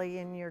holly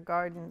in your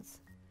gardens.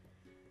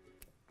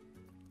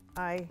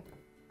 I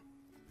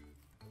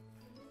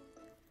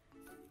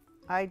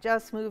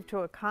just moved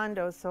to a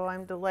condo, so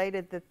I'm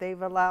delighted that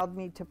they've allowed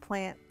me to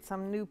plant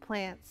some new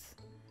plants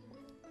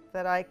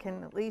that I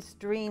can at least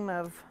dream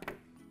of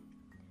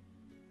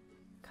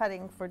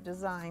cutting for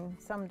design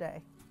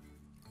someday.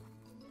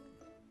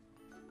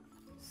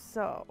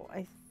 So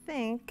I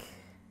think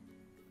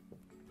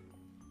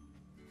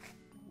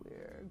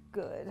we're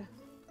good.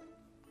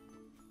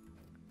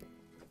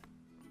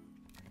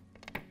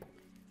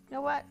 You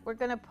know what? We're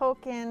going to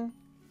poke in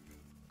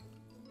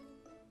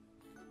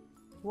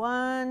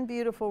one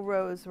beautiful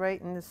rose right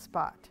in this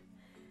spot.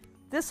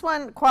 This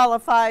one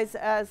qualifies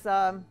as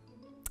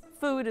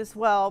food as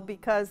well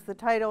because the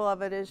title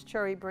of it is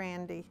cherry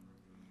brandy.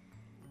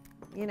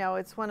 You know,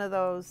 it's one of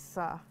those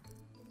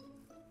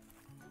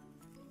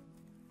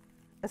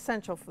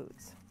essential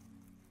foods.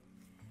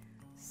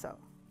 So,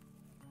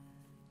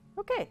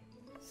 okay.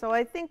 So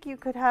I think you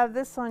could have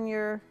this on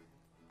your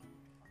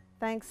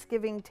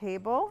Thanksgiving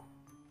table.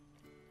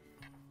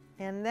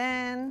 And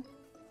then,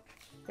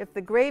 if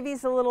the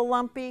gravy's a little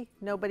lumpy,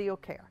 nobody will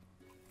care.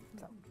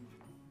 So.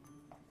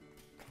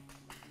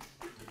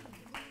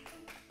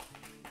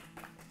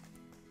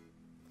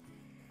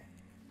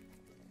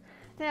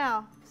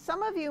 Now,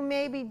 some of you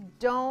maybe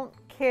don't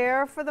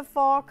care for the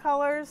fall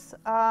colors,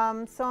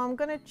 so I'm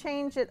going to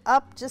change it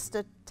up just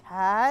a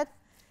tad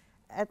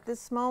at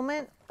this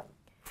moment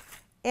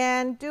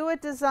and do a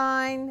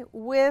design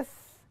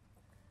with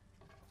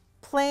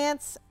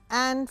plants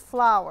and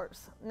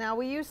flowers. Now,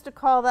 we used to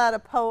call that a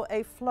pot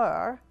et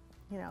fleur,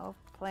 you know,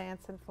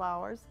 plants and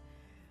flowers,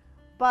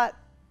 but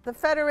the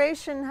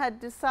Federation had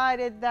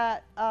decided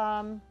that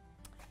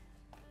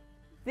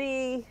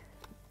the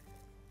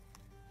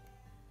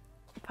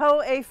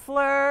pot et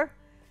fleur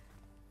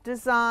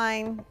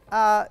design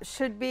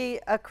should be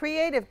a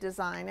creative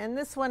design, and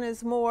this one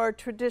is more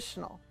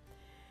traditional.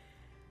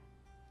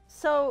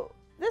 So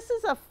this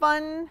is a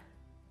fun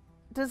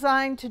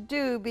design to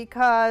do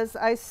because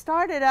I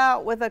started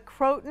out with a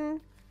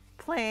croton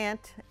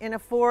plant in a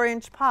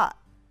 4-inch pot,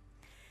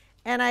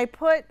 And I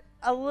put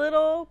a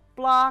little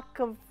block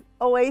of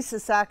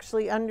Oasis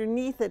actually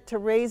underneath it to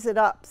raise it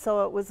up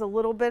so it was a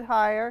little bit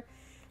higher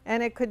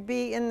and it could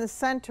be in the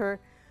center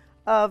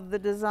of the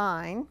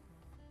design.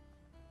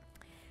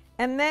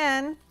 And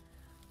then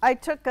I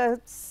took a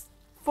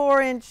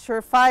 4-inch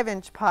or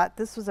 5-inch pot,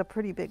 this was a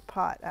pretty big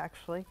pot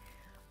actually,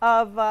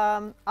 of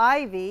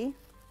ivy,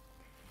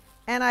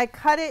 and I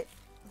cut it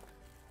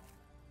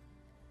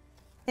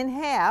in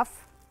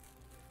half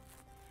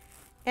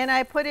and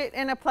I put it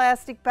in a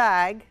plastic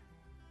bag.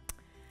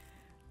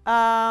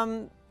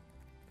 And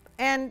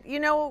you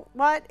know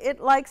what?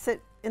 It likes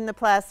it in the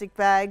plastic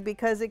bag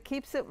because it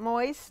keeps it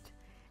moist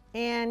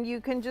and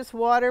you can just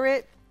water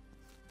it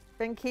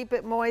and keep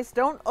it moist.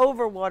 Don't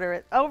overwater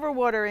it.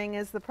 Overwatering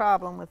is the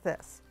problem with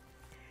this.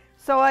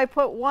 So I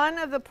put one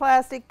of the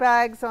plastic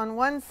bags on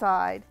one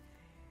side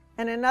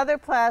and another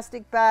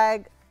plastic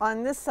bag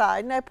on this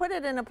side. And I put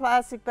it in a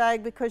plastic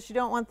bag because you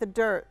don't want the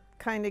dirt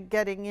kind of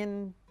getting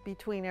in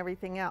between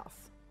everything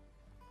else.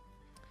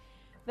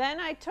 Then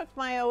I took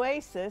my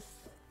Oasis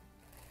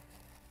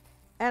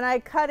and I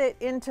cut it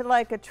into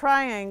like a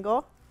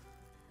triangle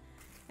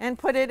and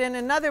put it in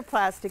another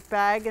plastic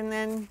bag, and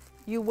then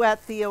you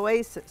wet the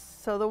Oasis.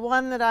 So the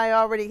one that I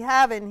already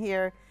have in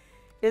here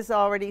is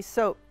already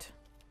soaked.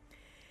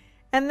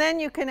 And then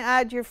you can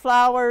add your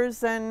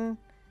flowers and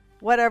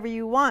whatever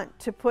you want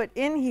to put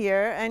in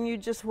here, and you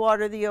just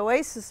water the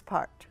Oasis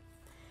part.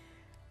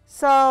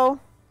 So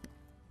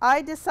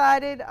I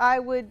decided I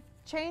would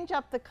change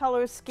up the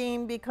color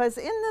scheme because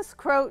in this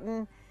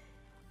croton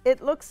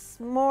it looks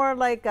more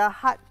like a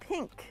hot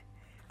pink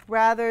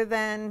rather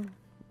than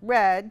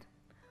red,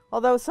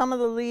 although some of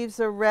the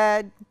leaves are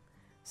red,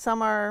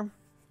 some are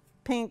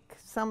pink,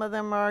 some of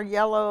them are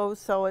yellow,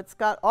 so it's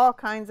got all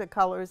kinds of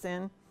colors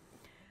in.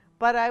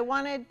 But I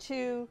wanted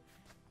to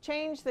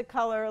change the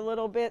color a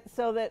little bit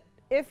so that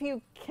if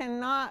you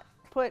cannot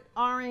put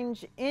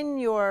orange in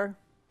your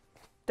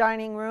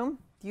dining room,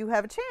 you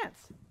have a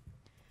chance.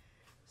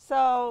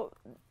 So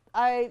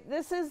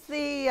this is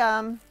the,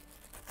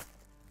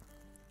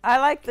 I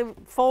like the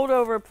fold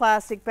over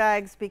plastic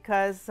bags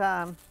because,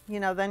 you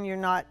know, then you're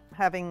not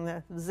having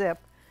the zip.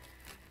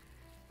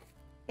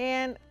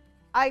 And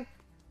I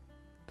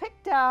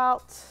picked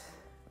out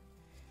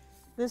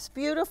this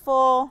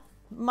beautiful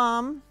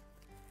mum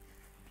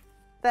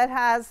that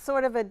has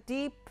sort of a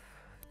deep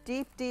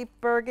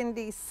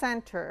burgundy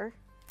center.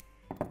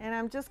 And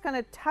I'm just going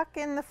to tuck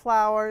in the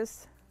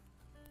flowers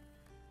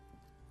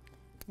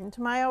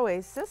into my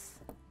Oasis.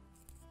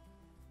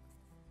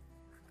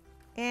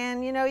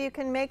 And you know, you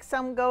can make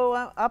some go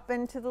up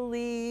into the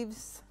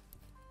leaves,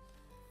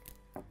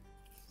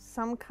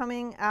 some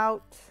coming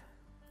out.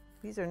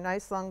 These are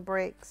nice long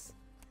breaks.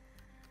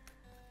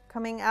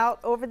 Coming out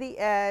over the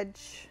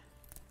edge.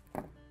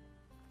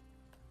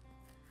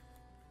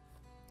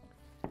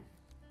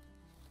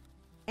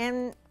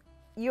 And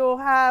you'll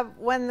have,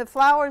 when the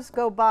flowers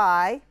go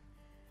by,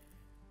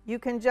 you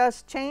can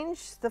just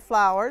change the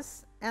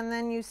flowers and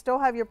then you still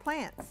have your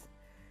plants.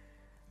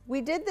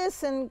 We did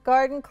this in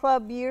Garden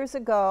Club years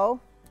ago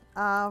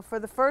for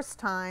the first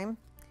time,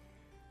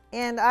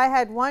 and I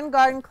had one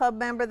Garden Club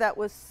member that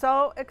was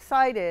so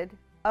excited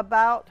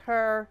about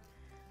her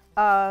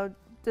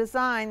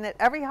design that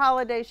every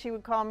holiday she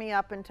would call me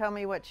up and tell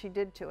me what she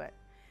did to it.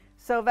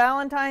 So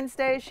Valentine's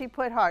Day she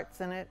put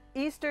hearts in it,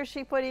 Easter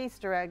she put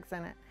Easter eggs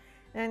in it,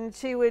 and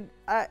she would,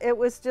 it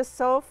was just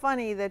so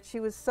funny that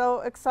she was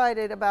so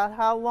excited about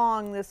how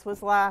long this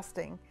was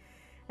lasting.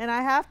 And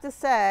I have to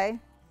say,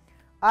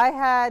 I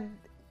had,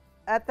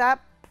 at that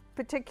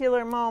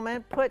particular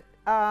moment, put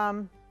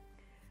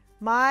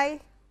my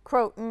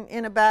croton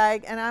in a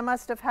bag, and I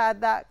must have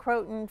had that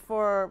croton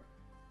for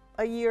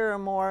a year or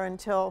more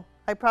until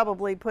I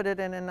probably put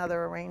it in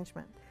another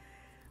arrangement.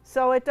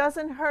 So it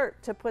doesn't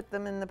hurt to put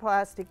them in the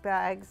plastic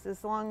bags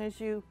as long as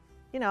you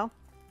know,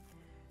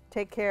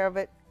 take care of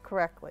it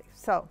correctly.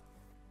 So,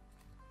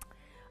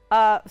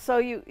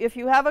 if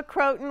you have a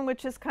croton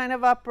which is kind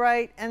of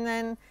upright, and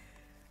then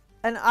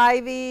an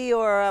ivy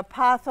or a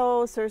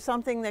pothos or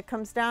something that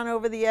comes down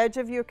over the edge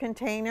of your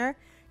container.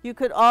 You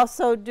could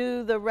also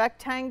do the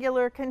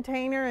rectangular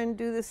container and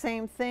do the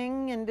same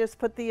thing and just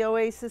put the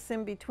Oasis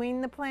in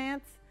between the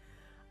plants.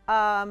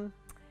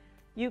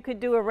 You could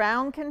do a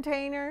round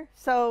container,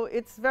 so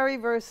it's very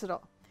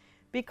versatile.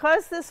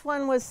 Because this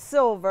one was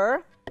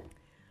silver,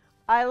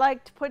 I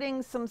liked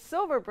putting some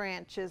silver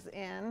branches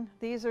in.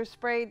 These are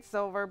sprayed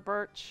silver,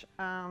 birch,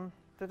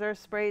 they're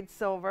sprayed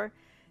silver,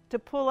 to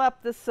pull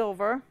up the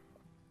silver.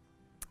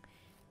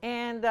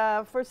 And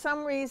for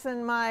some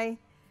reason my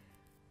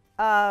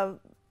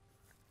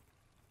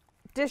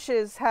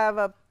dishes have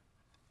a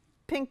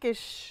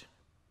pinkish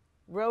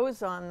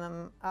rose on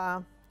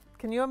them.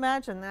 Can you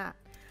imagine that?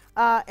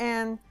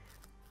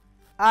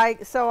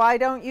 So I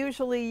don't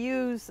usually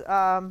use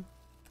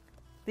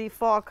the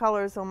fall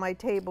colors on my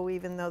table,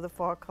 even though the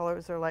fall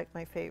colors are like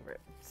my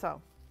favorite.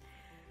 So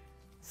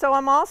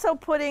I'm also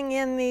putting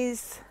in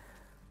these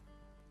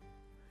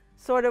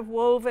sort of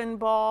woven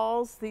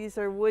balls. These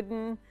are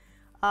wooden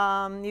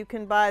You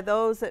can buy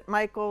those at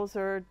Michael's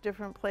or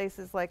different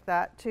places like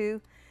that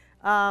too.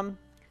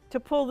 To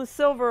pull the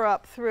silver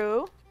up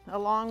through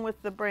along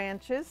with the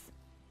branches.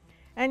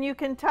 And you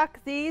can tuck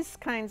these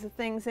kinds of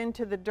things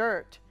into the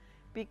dirt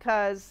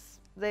because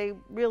they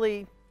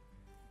really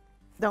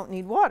don't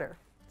need water.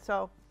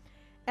 So,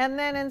 and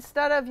then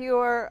instead of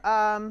your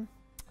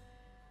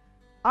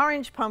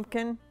orange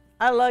pumpkin,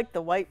 I like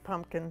the white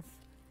pumpkins.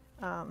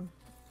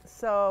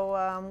 So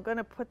I'm going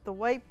to put the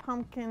white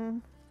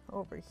pumpkin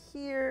over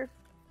here.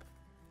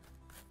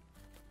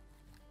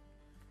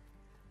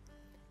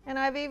 And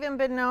I've even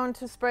been known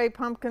to spray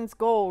pumpkins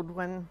gold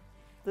when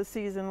the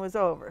season was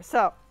over.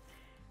 So,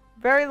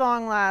 very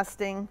long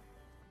lasting.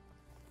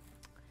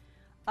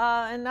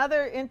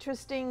 Another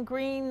interesting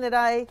green that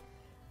I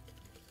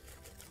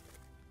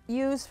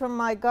use from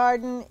my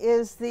garden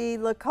is the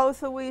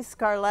Leucothoe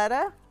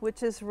scarletta,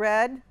 which is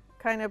red,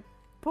 kind of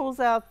pulls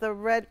out the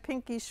red,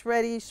 pinkish,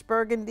 reddish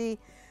burgundy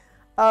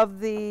of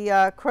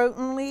the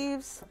croton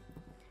leaves.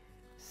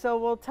 So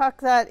we'll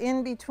tuck that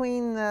in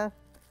between the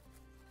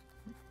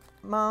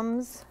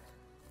mums.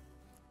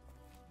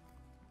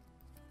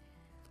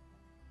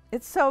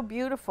 It's so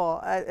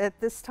beautiful at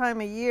this time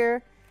of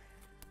year.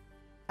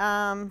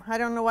 I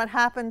don't know what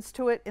happens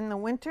to it in the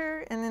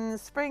winter, and in the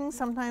spring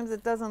sometimes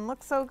it doesn't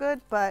look so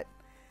good, but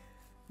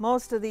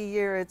most of the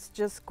year it's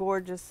just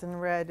gorgeous and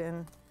red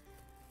and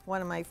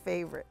one of my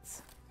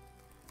favorites.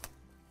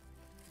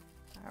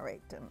 All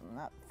right, I'm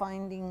not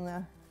finding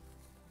the,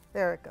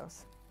 there it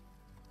goes.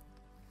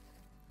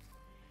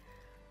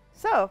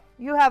 So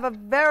you have a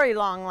very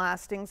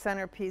long-lasting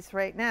centerpiece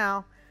right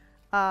now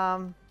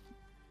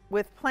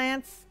with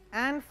plants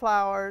and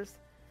flowers,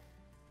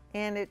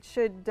 and it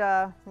should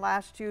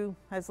last you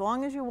as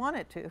long as you want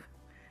it to.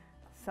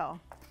 So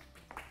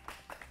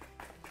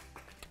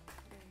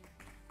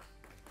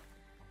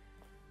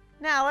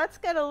now let's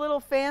get a little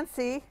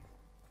fancy.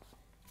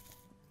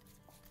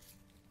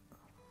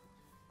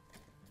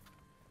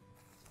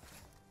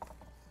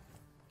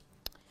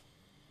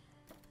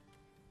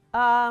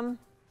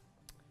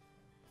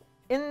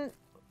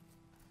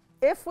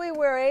 If we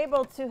were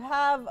able to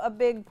have a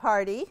big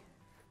party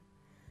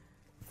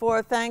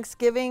for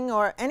Thanksgiving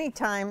or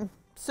anytime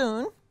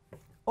soon,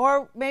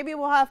 or maybe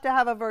we'll have to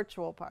have a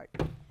virtual party,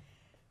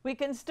 we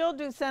can still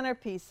do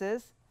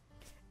centerpieces.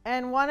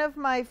 And one of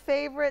my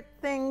favorite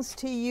things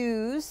to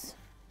use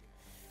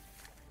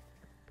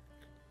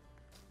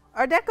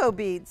are deco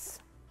beads.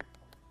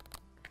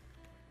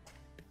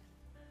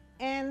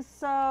 And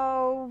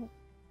so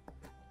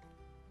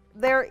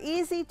they're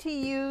easy to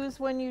use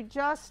when you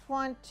just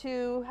want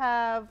to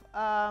have,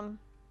 oh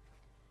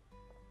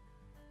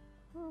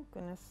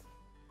goodness,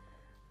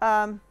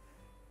 a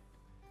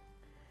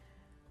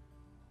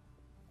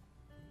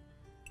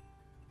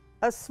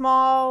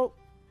small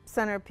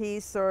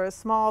centerpiece or a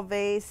small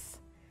vase,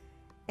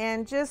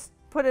 and just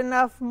put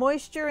enough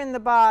moisture in the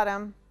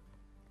bottom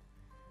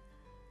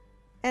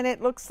and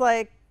it looks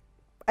like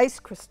ice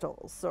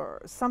crystals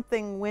or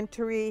something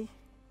wintry,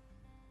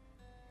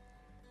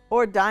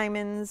 or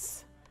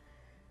diamonds,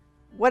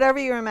 whatever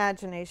your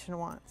imagination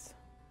wants.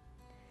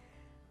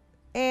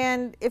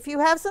 And if you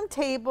have some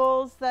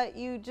tables that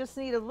you just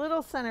need a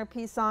little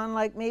centerpiece on,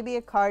 like maybe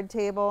a card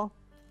table,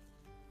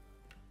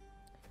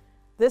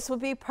 this would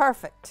be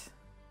perfect.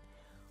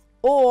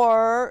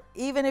 Or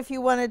even if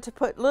you wanted to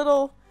put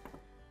little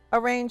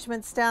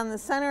arrangements down the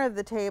center of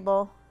the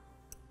table,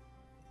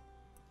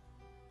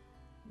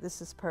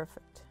 this is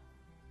perfect.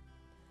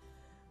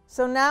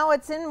 So now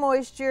it's in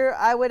moisture.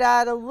 I would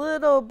add a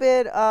little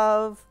bit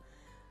of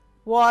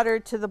water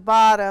to the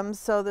bottom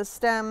so the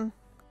stem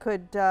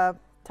could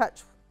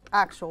touch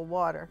actual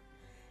water.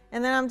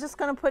 And then I'm just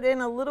going to put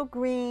in a little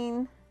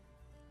green.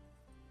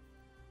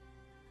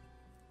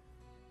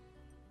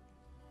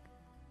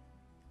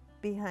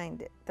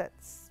 Behind it.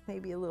 That's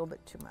maybe a little bit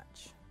too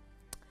much.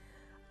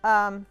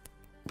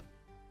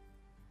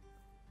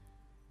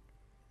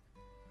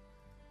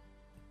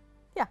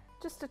 Yeah,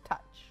 just a touch.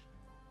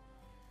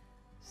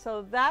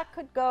 So that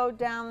could go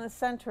down the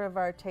center of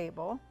our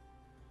table.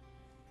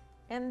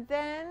 And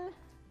then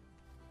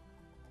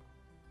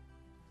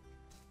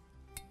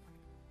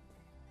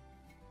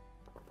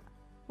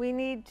we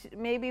need to,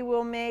 maybe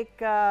we'll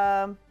make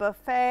a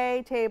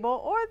buffet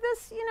table, or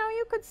this, you know,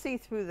 you could see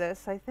through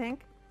this, I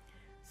think.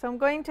 So I'm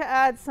going to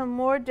add some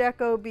more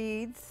deco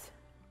beads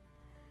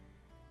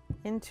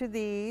into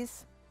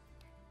these.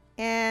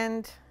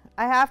 And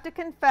I have to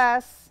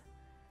confess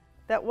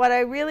that what I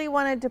really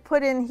wanted to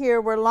put in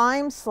here were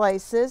lime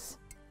slices.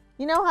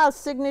 You know how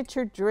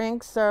signature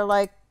drinks are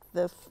like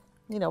the,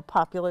 you know,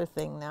 popular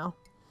thing now.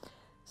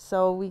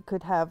 So we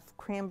could have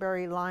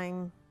cranberry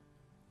lime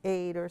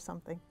aid or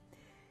something.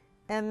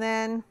 And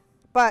then,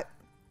 but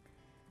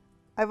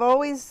I've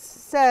always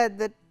said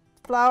that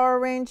flower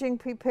arranging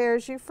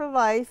prepares you for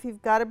life.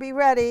 You've got to be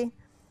ready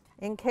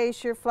in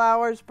case your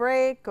flowers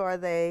break, or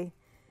they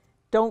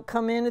don't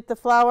come in at the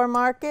flower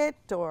market,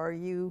 or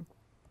you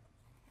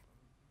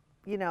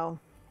know,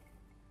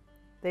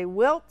 they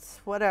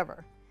wilt,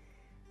 whatever.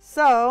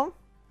 So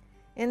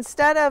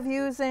instead of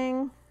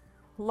using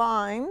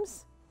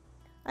limes,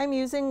 I'm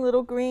using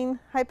little green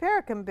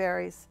hypericum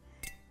berries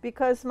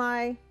because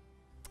my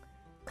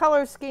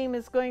color scheme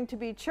is going to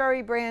be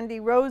cherry brandy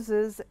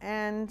roses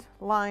and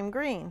lime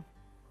green.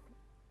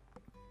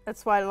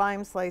 That's why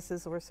lime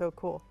slices were so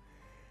cool.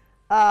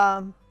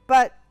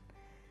 But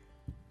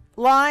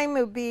lime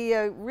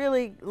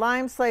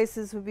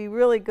slices would be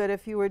really good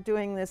if you were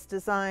doing this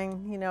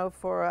design, you know,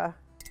 for a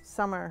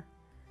summer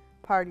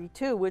party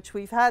too, which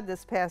we've had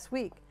this past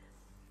week.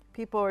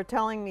 People are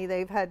telling me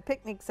they've had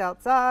picnics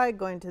outside,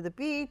 going to the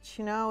beach,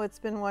 you know, it's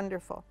been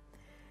wonderful.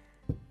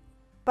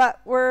 But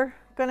we're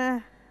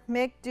gonna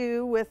make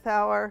do with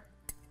our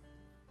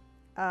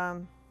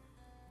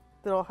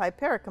little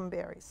hypericum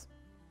berries.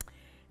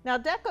 Now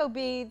deco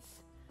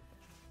beads,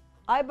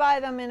 I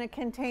buy them in a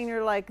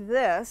container like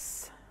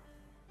this,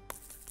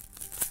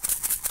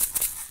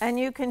 and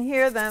you can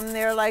hear them,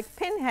 they're like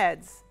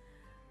pinheads.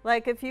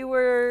 Like if you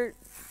were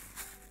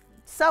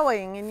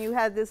sewing and you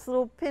had this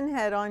little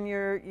pinhead on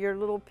your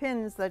little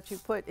pins that you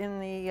put in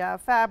the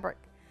fabric.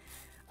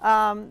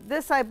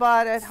 This I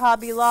bought at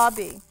Hobby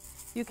Lobby.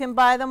 You can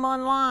buy them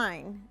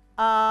online.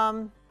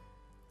 And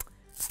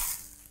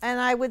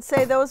I would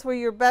say those were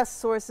your best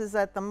sources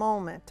at the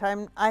moment.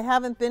 I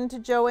haven't been to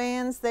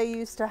Joann's. They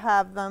used to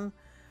have them.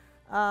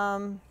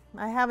 I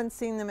haven't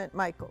seen them at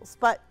Michael's,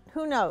 but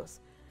who knows?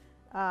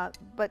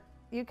 But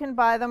you can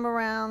buy them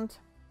around.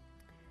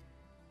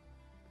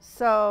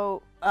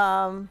 So,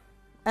 and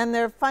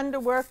they're fun to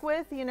work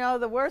with. You know,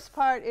 the worst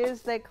part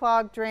is they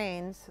clog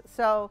drains.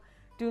 So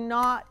do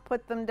not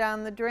put them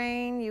down the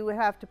drain. You would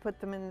have to put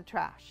them in the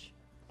trash.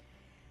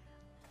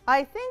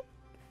 I think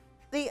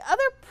the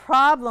other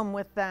problem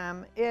with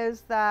them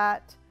is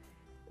that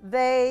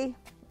they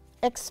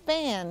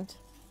expand.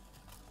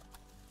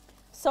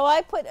 So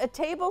I put a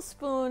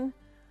tablespoon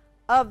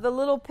of the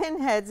little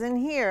pinheads in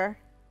here,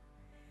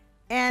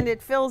 and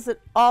it fills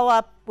it all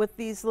up with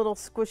these little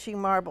squishy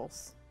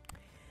marbles.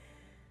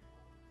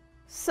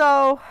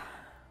 So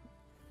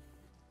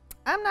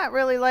I'm not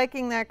really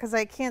liking that because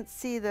I can't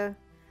see the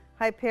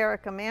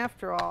hypericum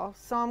after all.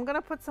 So I'm going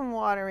to put some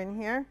water in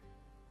here.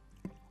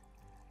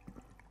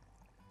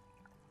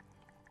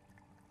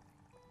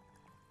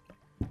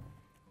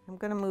 I'm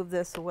going to move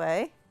this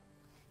away.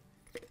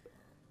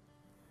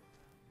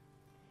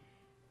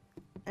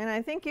 And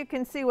I think you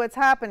can see what's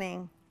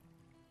happening.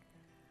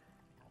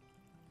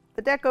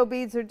 The deco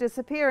beads are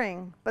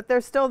disappearing, but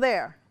they're still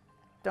there.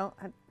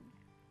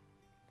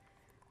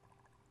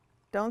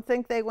 Don't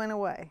think they went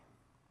away.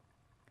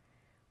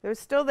 They're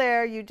still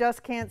there, you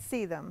just can't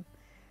see them.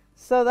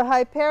 So the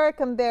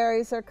hypericum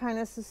berries are kind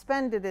of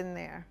suspended in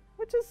there,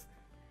 which is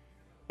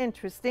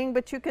interesting,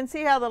 but you can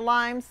see how the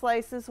lime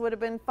slices would have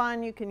been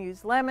fun. You can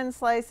use lemon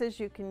slices,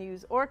 you can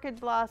use orchid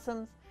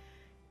blossoms.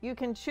 You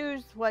can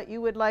choose what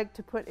you would like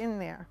to put in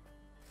there.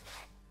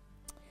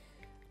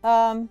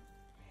 And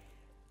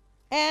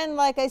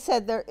like I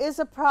said, there is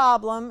a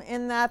problem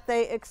in that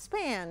they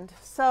expand.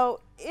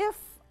 So if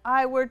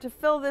I were to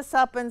fill this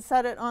up and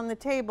set it on the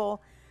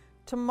table,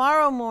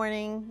 tomorrow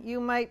morning you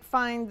might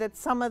find that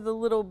some of the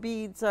little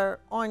beads are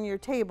on your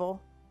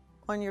table,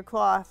 on your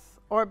cloth,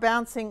 or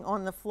bouncing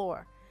on the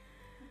floor.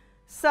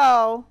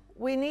 So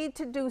we need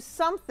to do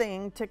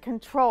something to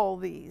control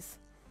these.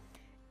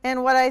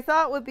 And what I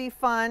thought would be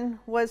fun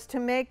was to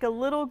make a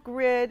little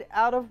grid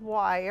out of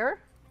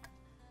wire.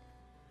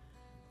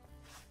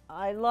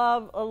 I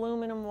love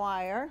aluminum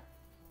wire.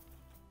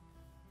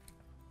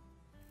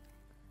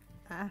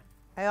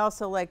 I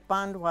also like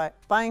bind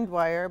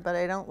wire, but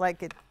I don't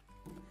like it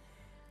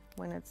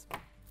when it's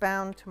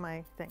bound to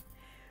my thing.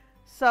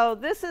 So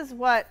this is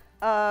what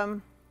the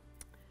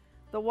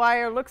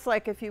wire looks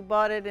like if you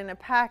bought it in a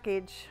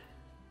package.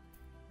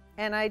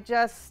 And I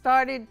just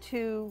started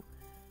to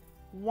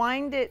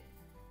wind it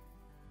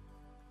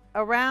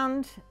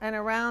around and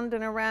around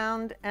and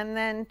around, and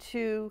then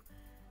to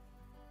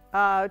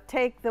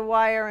take the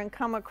wire and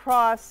come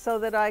across so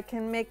that I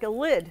can make a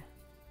lid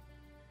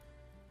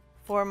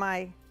for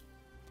my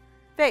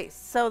vase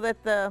so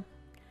that the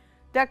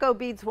deco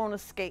beads won't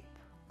escape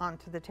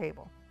onto the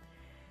table.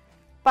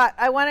 But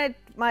I wanted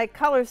my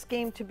color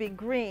scheme to be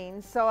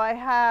green, so I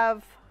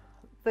have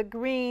the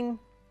green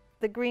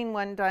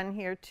one done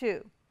here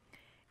too.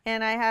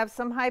 And I have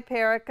some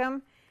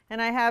hypericum,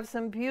 and I have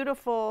some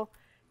beautiful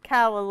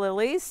calla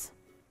lilies.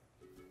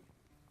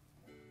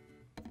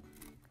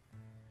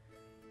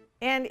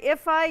 And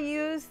if I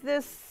use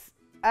this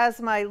as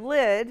my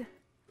lid,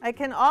 I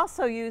can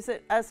also use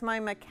it as my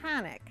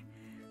mechanic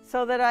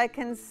so that I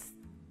can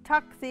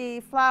tuck the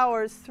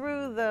flowers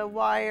through the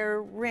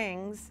wire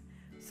rings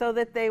so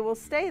that they will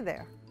stay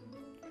there.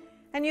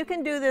 And you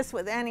can do this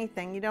with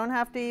anything. You don't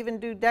have to even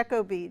do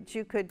deco beads.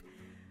 You could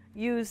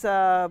use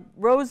a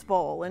rose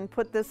bowl and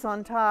put this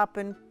on top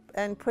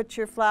and put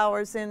your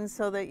flowers in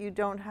so that you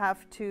don't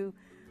have to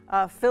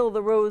fill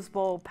the rose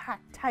bowl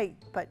packed tight,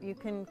 but you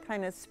can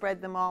kind of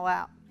spread them all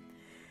out.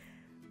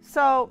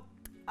 So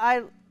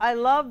I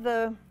love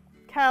the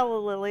calla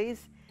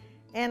lilies,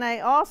 and I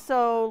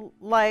also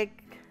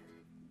like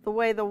the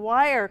way the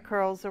wire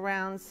curls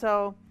around.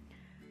 So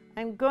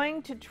I'm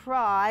going to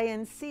try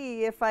and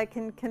see if I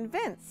can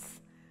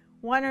convince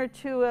one or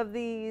two of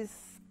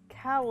these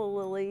calla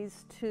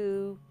lilies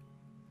to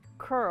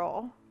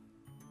curl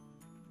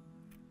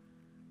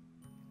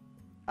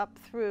up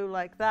through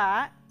like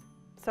that.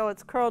 So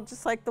it's curled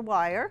just like the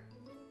wire.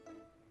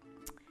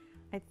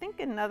 I think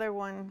another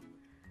one,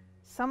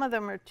 some of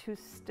them are too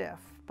stiff,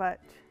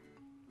 but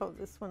oh,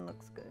 this one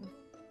looks good.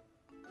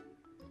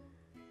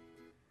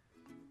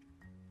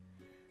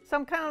 So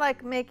I'm kind of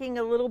like making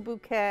a little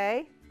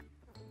bouquet.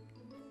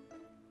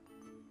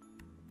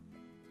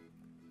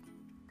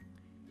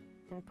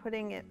 And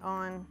putting it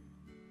on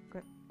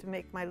to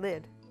make my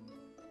lid.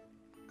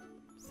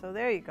 So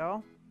there you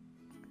go.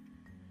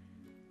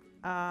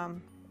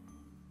 I'm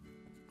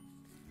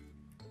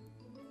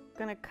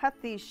going to cut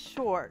these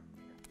short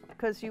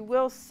because you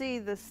will see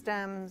the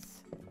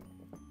stems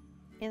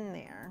in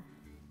there.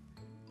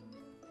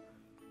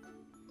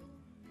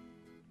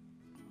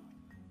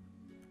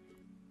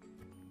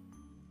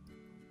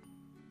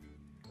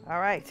 All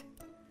right.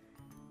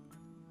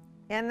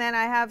 And then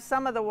I have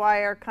some of the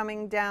wire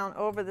coming down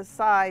over the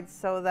sides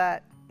so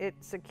that it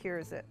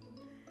secures it.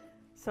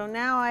 So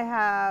now I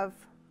have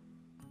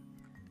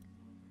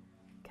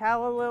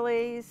calla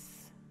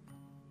lilies,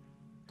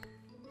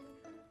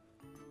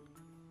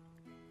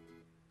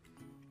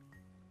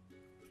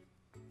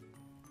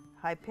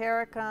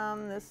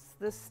 hypericum.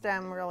 This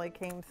stem really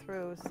came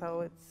through,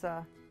 so it's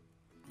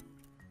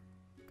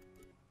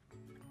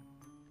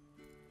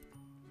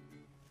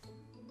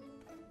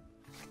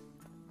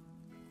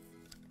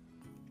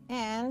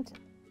and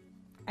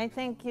I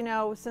think, you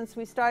know, since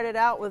we started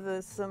out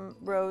with some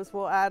rose,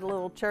 we'll add a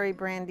little cherry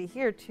brandy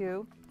here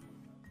too.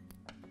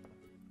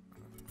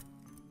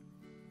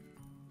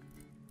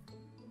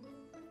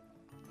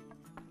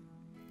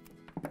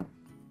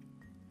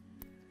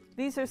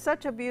 These are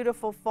such a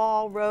beautiful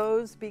fall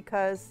rose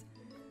because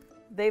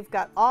they've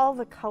got all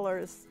the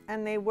colors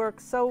and they work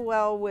so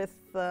well with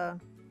the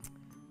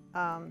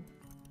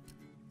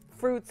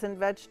fruits and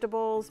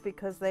vegetables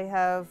because they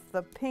have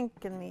the pink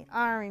and the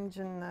orange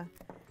and the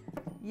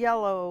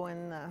yellow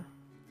and the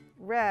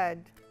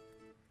red.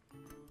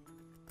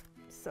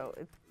 So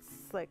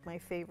it's like my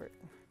favorite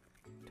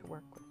to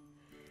work with.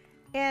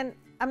 And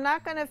I'm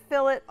not going to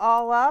fill it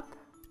all up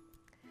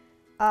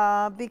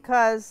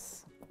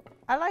because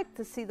I like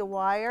to see the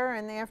wire,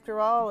 and after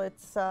all,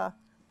 it's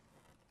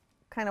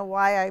kind of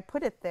why I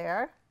put it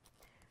there.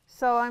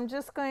 So I'm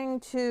just going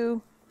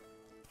to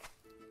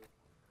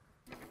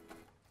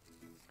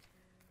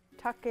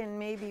tuck in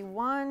maybe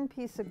one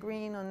piece of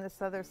green on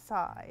this other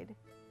side,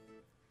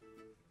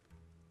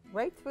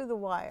 right through the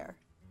wire.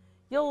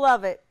 You'll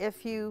love it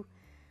if you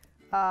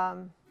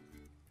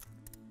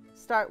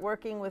start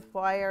working with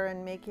wire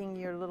and making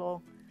your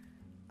little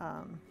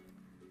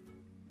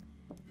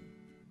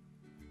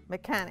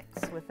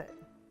mechanics with it.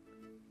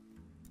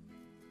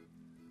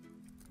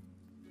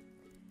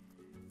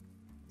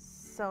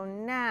 So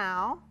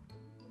now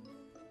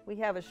we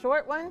have a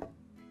short one,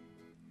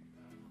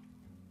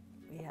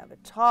 we have a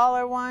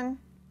taller one,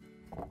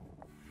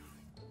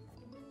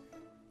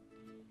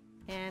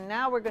 and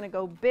now we're going to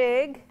go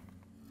big.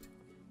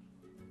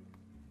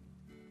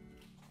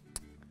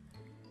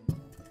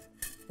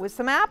 With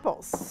some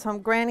apples,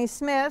 some Granny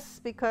Smiths,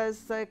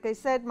 because like I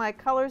said, my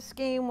color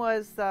scheme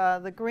was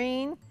the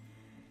green,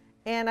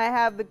 and I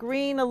have the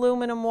green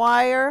aluminum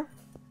wire.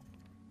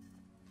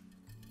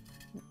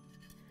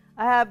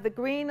 I have the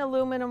green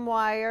aluminum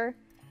wire,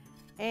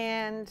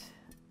 and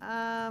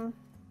I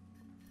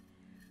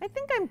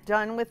think I'm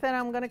done with it.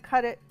 I'm going to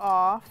cut it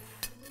off.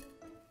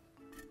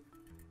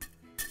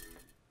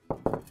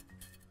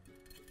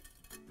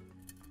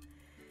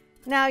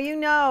 Now, you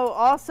know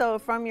also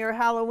from your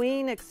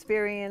Halloween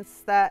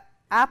experience that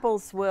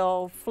apples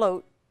will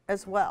float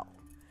as well.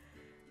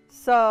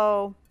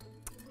 So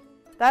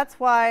that's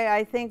why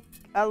I think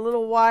a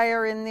little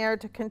wire in there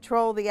to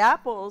control the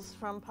apples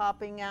from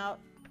popping out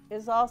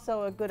is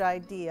also a good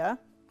idea.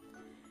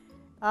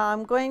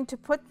 I'm going to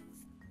put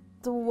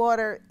the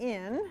water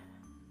in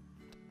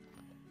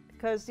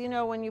because, you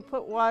know, when you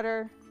put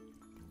water,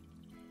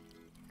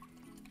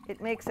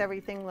 it makes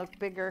everything look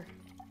bigger.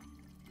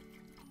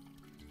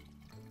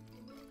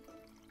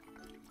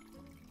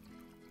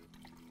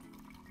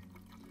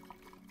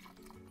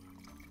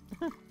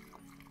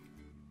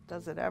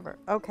 Does it ever?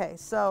 Okay,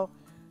 so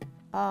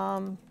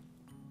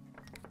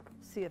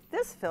see if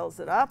this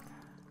fills it up.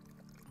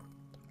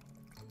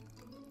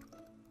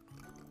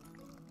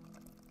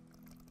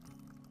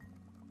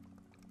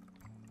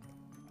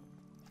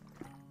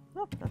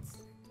 Nope, that's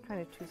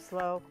kind of too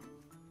slow.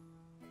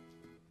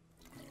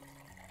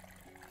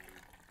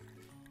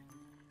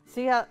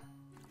 See how,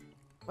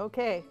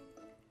 okay,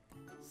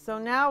 so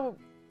now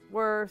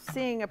we're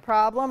seeing a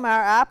problem.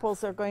 Our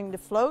apples are going to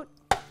float.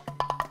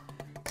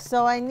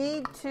 So I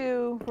need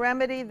to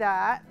remedy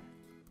that.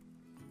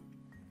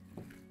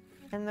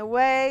 And the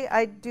way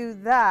I do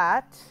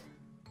that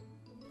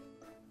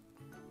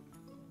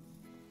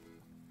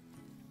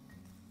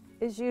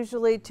is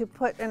usually to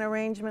put an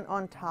arrangement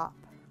on top.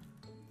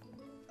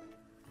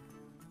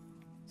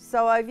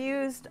 So I've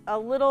used a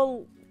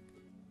little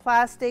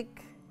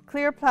plastic,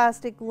 clear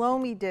plastic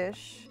loamy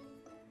dish,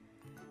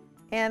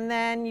 and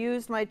then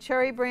used my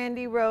cherry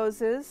brandy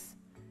roses,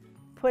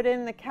 put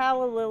in the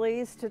calla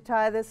lilies to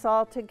tie this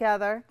all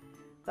together,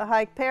 the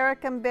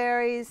hypericum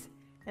berries,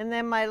 and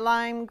then my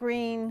lime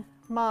green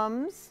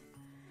mums,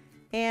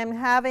 and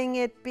having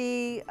it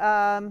be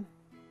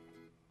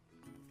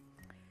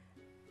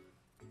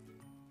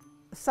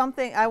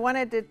something I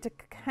wanted it to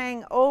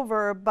hang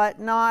over, but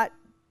not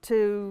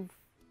to,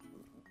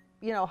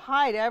 you know,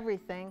 hide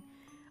everything.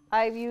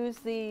 I've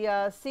used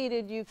the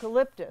seeded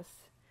eucalyptus.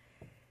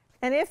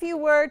 And if you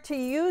were to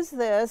use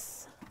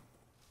this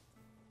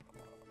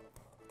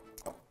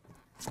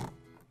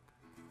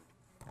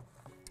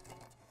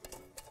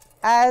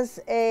as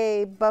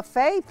a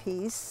buffet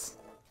piece,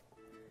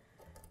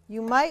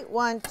 you might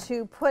want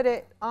to put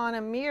it on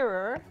a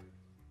mirror.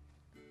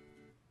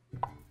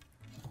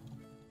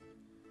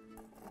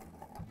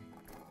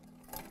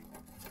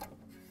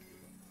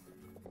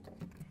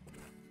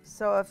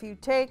 So if you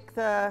take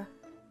the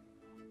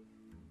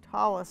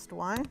tallest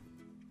one,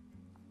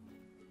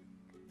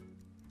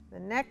 the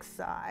next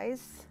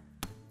size,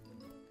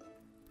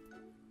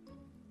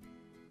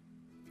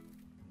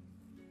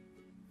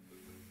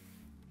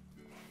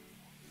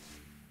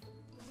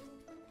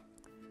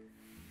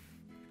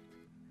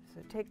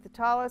 so take the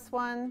tallest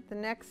one, the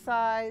next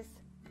size,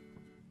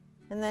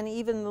 and then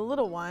even the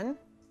little one,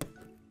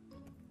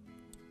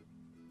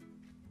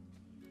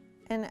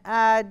 and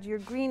add your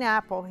green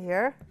apple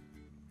here.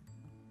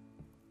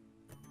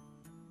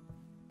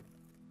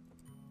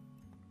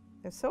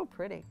 They're so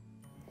pretty.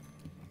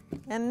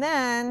 And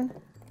then,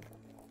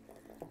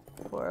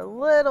 for a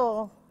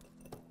little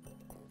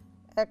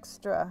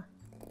extra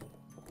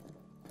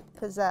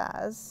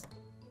pizzazz,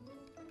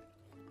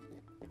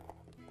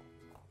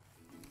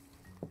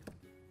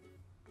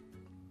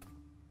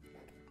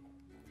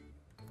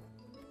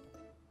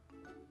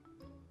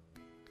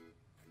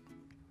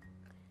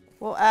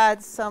 we'll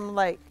add some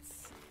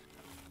lights.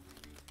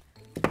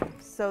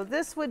 So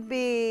this would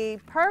be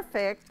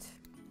perfect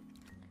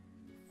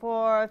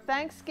for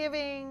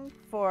Thanksgiving,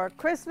 for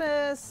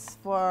Christmas,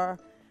 for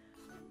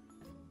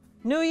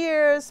New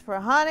Year's, for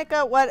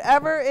Hanukkah,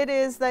 whatever it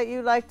is that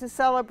you like to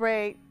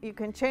celebrate. You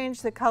can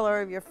change the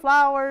color of your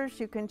flowers,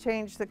 you can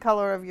change the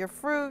color of your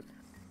fruit,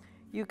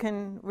 you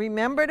can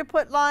remember to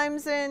put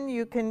limes in,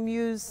 you can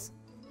use,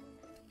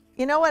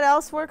 you know what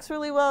else works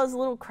really well is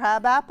little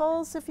crab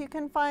apples, if you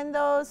can find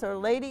those, or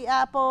lady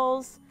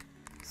apples.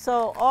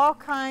 So all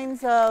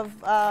kinds of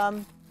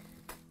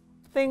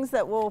things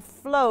that will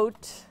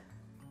float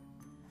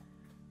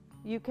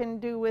you can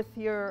do with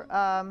your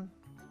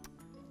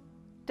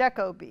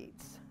deco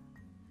beads.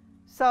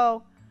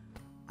 So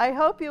I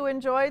hope you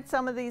enjoyed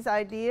some of these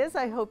ideas.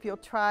 I hope you'll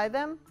try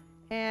them,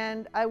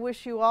 and I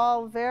wish you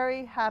all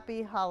very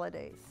happy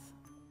holidays.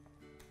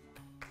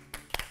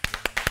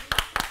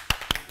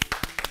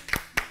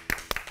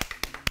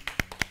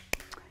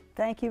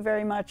 Thank you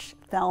very much,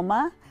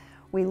 Thelma.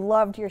 We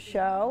loved your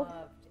show.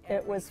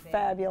 It was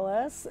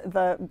fabulous.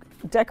 The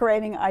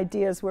decorating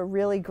ideas were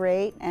really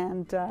great,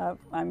 and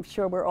I'm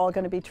sure we're all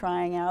going to be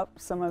trying out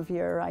some of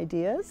your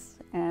ideas.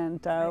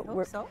 And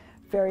we're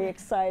very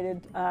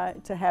excited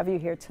to have you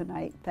here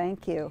tonight.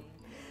 Thank you.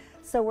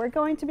 So we're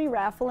going to be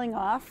raffling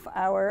off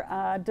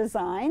our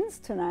designs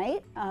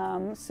tonight.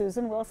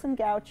 Susan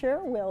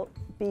Wilson-Goucher will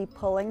be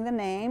pulling the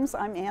names.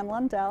 I'm Ann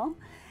Lundell.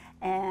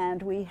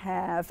 And we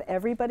have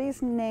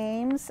everybody's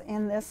names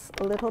in this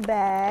little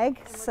bag.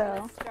 And we're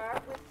going to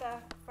start with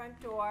the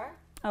front door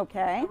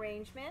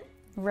arrangement.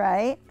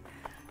 Right.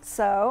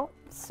 So,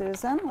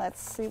 Susan,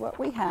 let's see what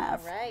we have.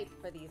 All right,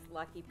 for these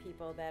lucky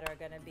people that are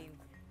going to be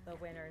the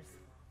winners.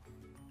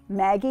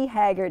 Maggie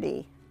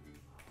Haggerty.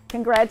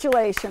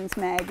 Congratulations,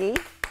 Maggie.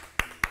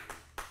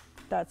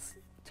 That's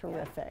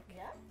terrific.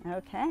 Yep.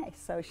 Okay,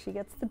 so she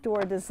gets the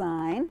door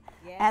design.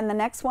 Yes. And the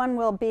next one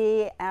will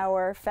be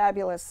our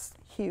fabulous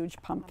huge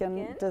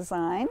pumpkin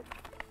design.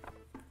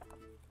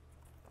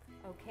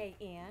 Okay,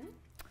 Ann.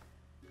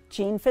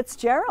 Jean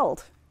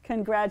Fitzgerald.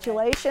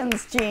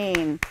 Congratulations,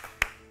 Jean.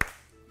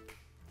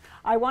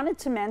 I wanted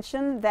to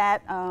mention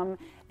that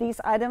these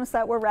items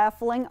that we're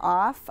raffling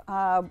off,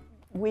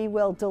 we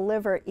will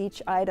deliver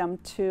each item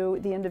to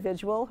the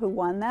individual who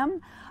won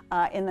them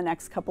in the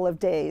next couple of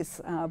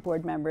days.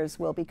 Board members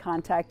will be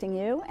contacting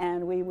you,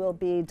 and we will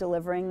be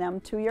delivering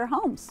them to your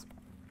homes.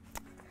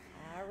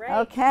 All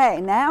right.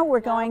 Okay, now we're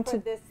going for to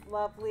this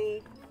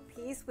lovely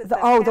piece with the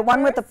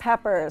one with the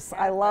peppers.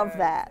 I love Peppers.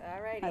 that.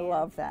 All right, I Ann.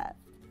 love that.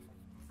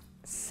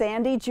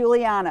 Sandy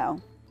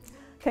Giuliano.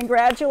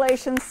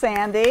 Congratulations,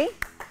 Sandy.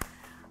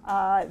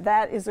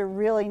 That is a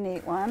really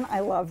neat one. I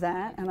love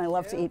that, and I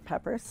love to eat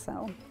peppers,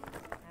 so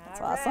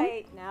that's awesome. All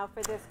right, now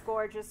for this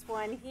gorgeous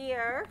one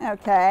here.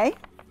 Okay.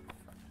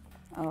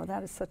 Oh,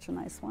 that is such a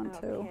nice one,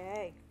 too.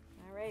 Okay.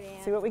 All right,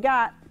 Ann. See what we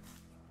got.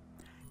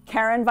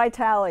 Karen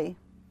Vitale.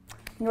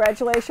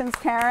 Congratulations,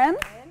 Karen.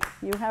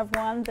 You have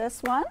won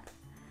this one.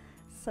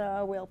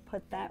 So we'll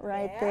put that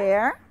right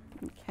there.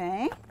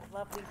 Okay.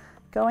 Lovely.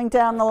 Going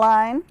down the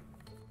line.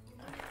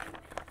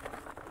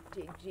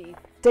 Dig deep.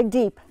 Dig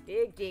deep.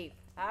 Dig deep.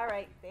 All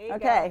right, there you go.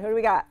 Okay, who do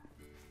we got?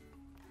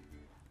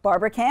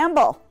 Barbara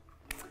Campbell.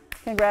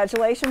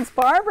 Congratulations,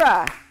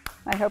 Barbara.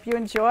 I hope you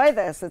enjoy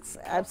this. It's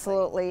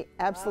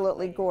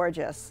absolutely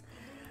gorgeous.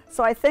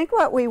 So I think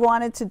what we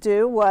wanted to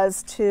do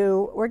was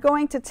we're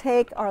going to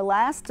take our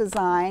last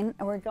design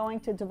and we're going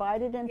to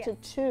divide it into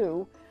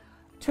two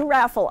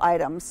raffle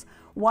items.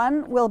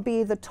 One will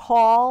be the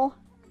tall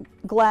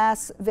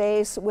glass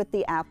vase with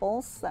the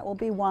apples. That will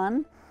be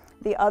one.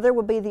 The other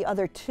will be the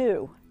other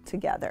two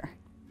together.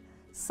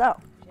 So,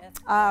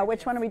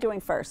 which one are we doing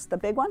first? The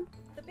big one?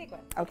 The big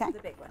one. Okay. The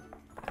big one.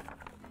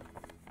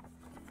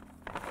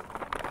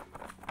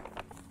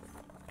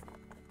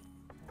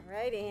 All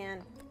right,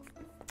 Ann.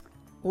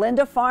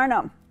 Linda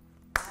Farnham.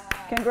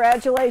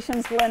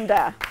 Congratulations,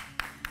 Linda.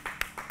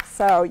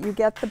 So you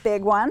get the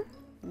big one,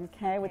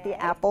 okay, with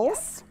the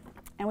apples.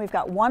 And we've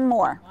got one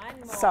more. One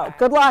more. So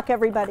good luck,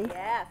 everybody.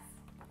 Yes.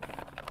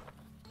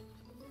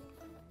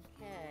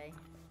 Okay.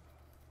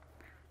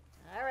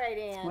 All right,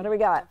 Ann. What do we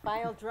got?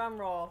 Final drum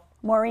roll.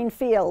 Maureen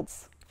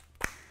Fields.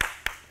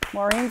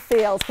 Maureen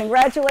Fields.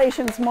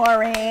 Congratulations,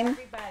 Maureen.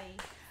 Everybody.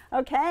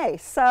 Okay,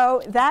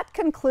 so that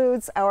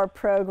concludes our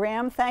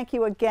program. Thank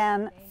you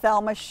again,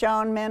 Thelma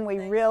Shoneman. We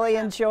really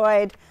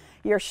enjoyed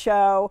your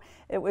show.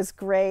 It was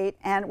great.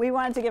 And we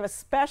wanted to give a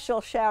special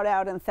shout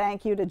out and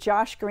thank you to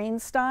Josh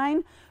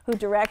Greenstein, who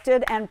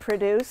directed and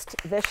produced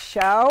this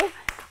show.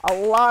 A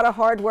lot of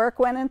hard work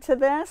went into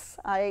this.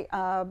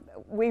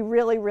 We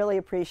really, really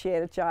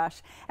appreciate it,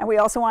 Josh. And we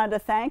also wanted to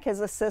thank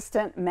his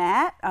assistant,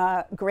 Matt.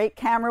 Great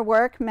camera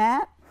work,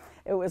 Matt.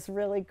 It was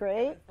really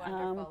great. It was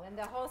wonderful. And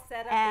the whole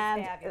setup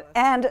is fabulous.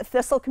 And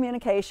Thistle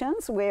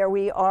Communications, where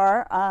we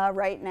are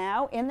right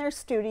now in their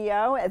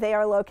studio. They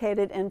are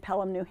located in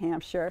Pelham, New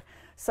Hampshire.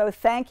 So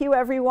thank you,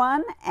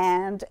 everyone,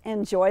 and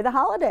enjoy the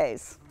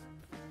holidays.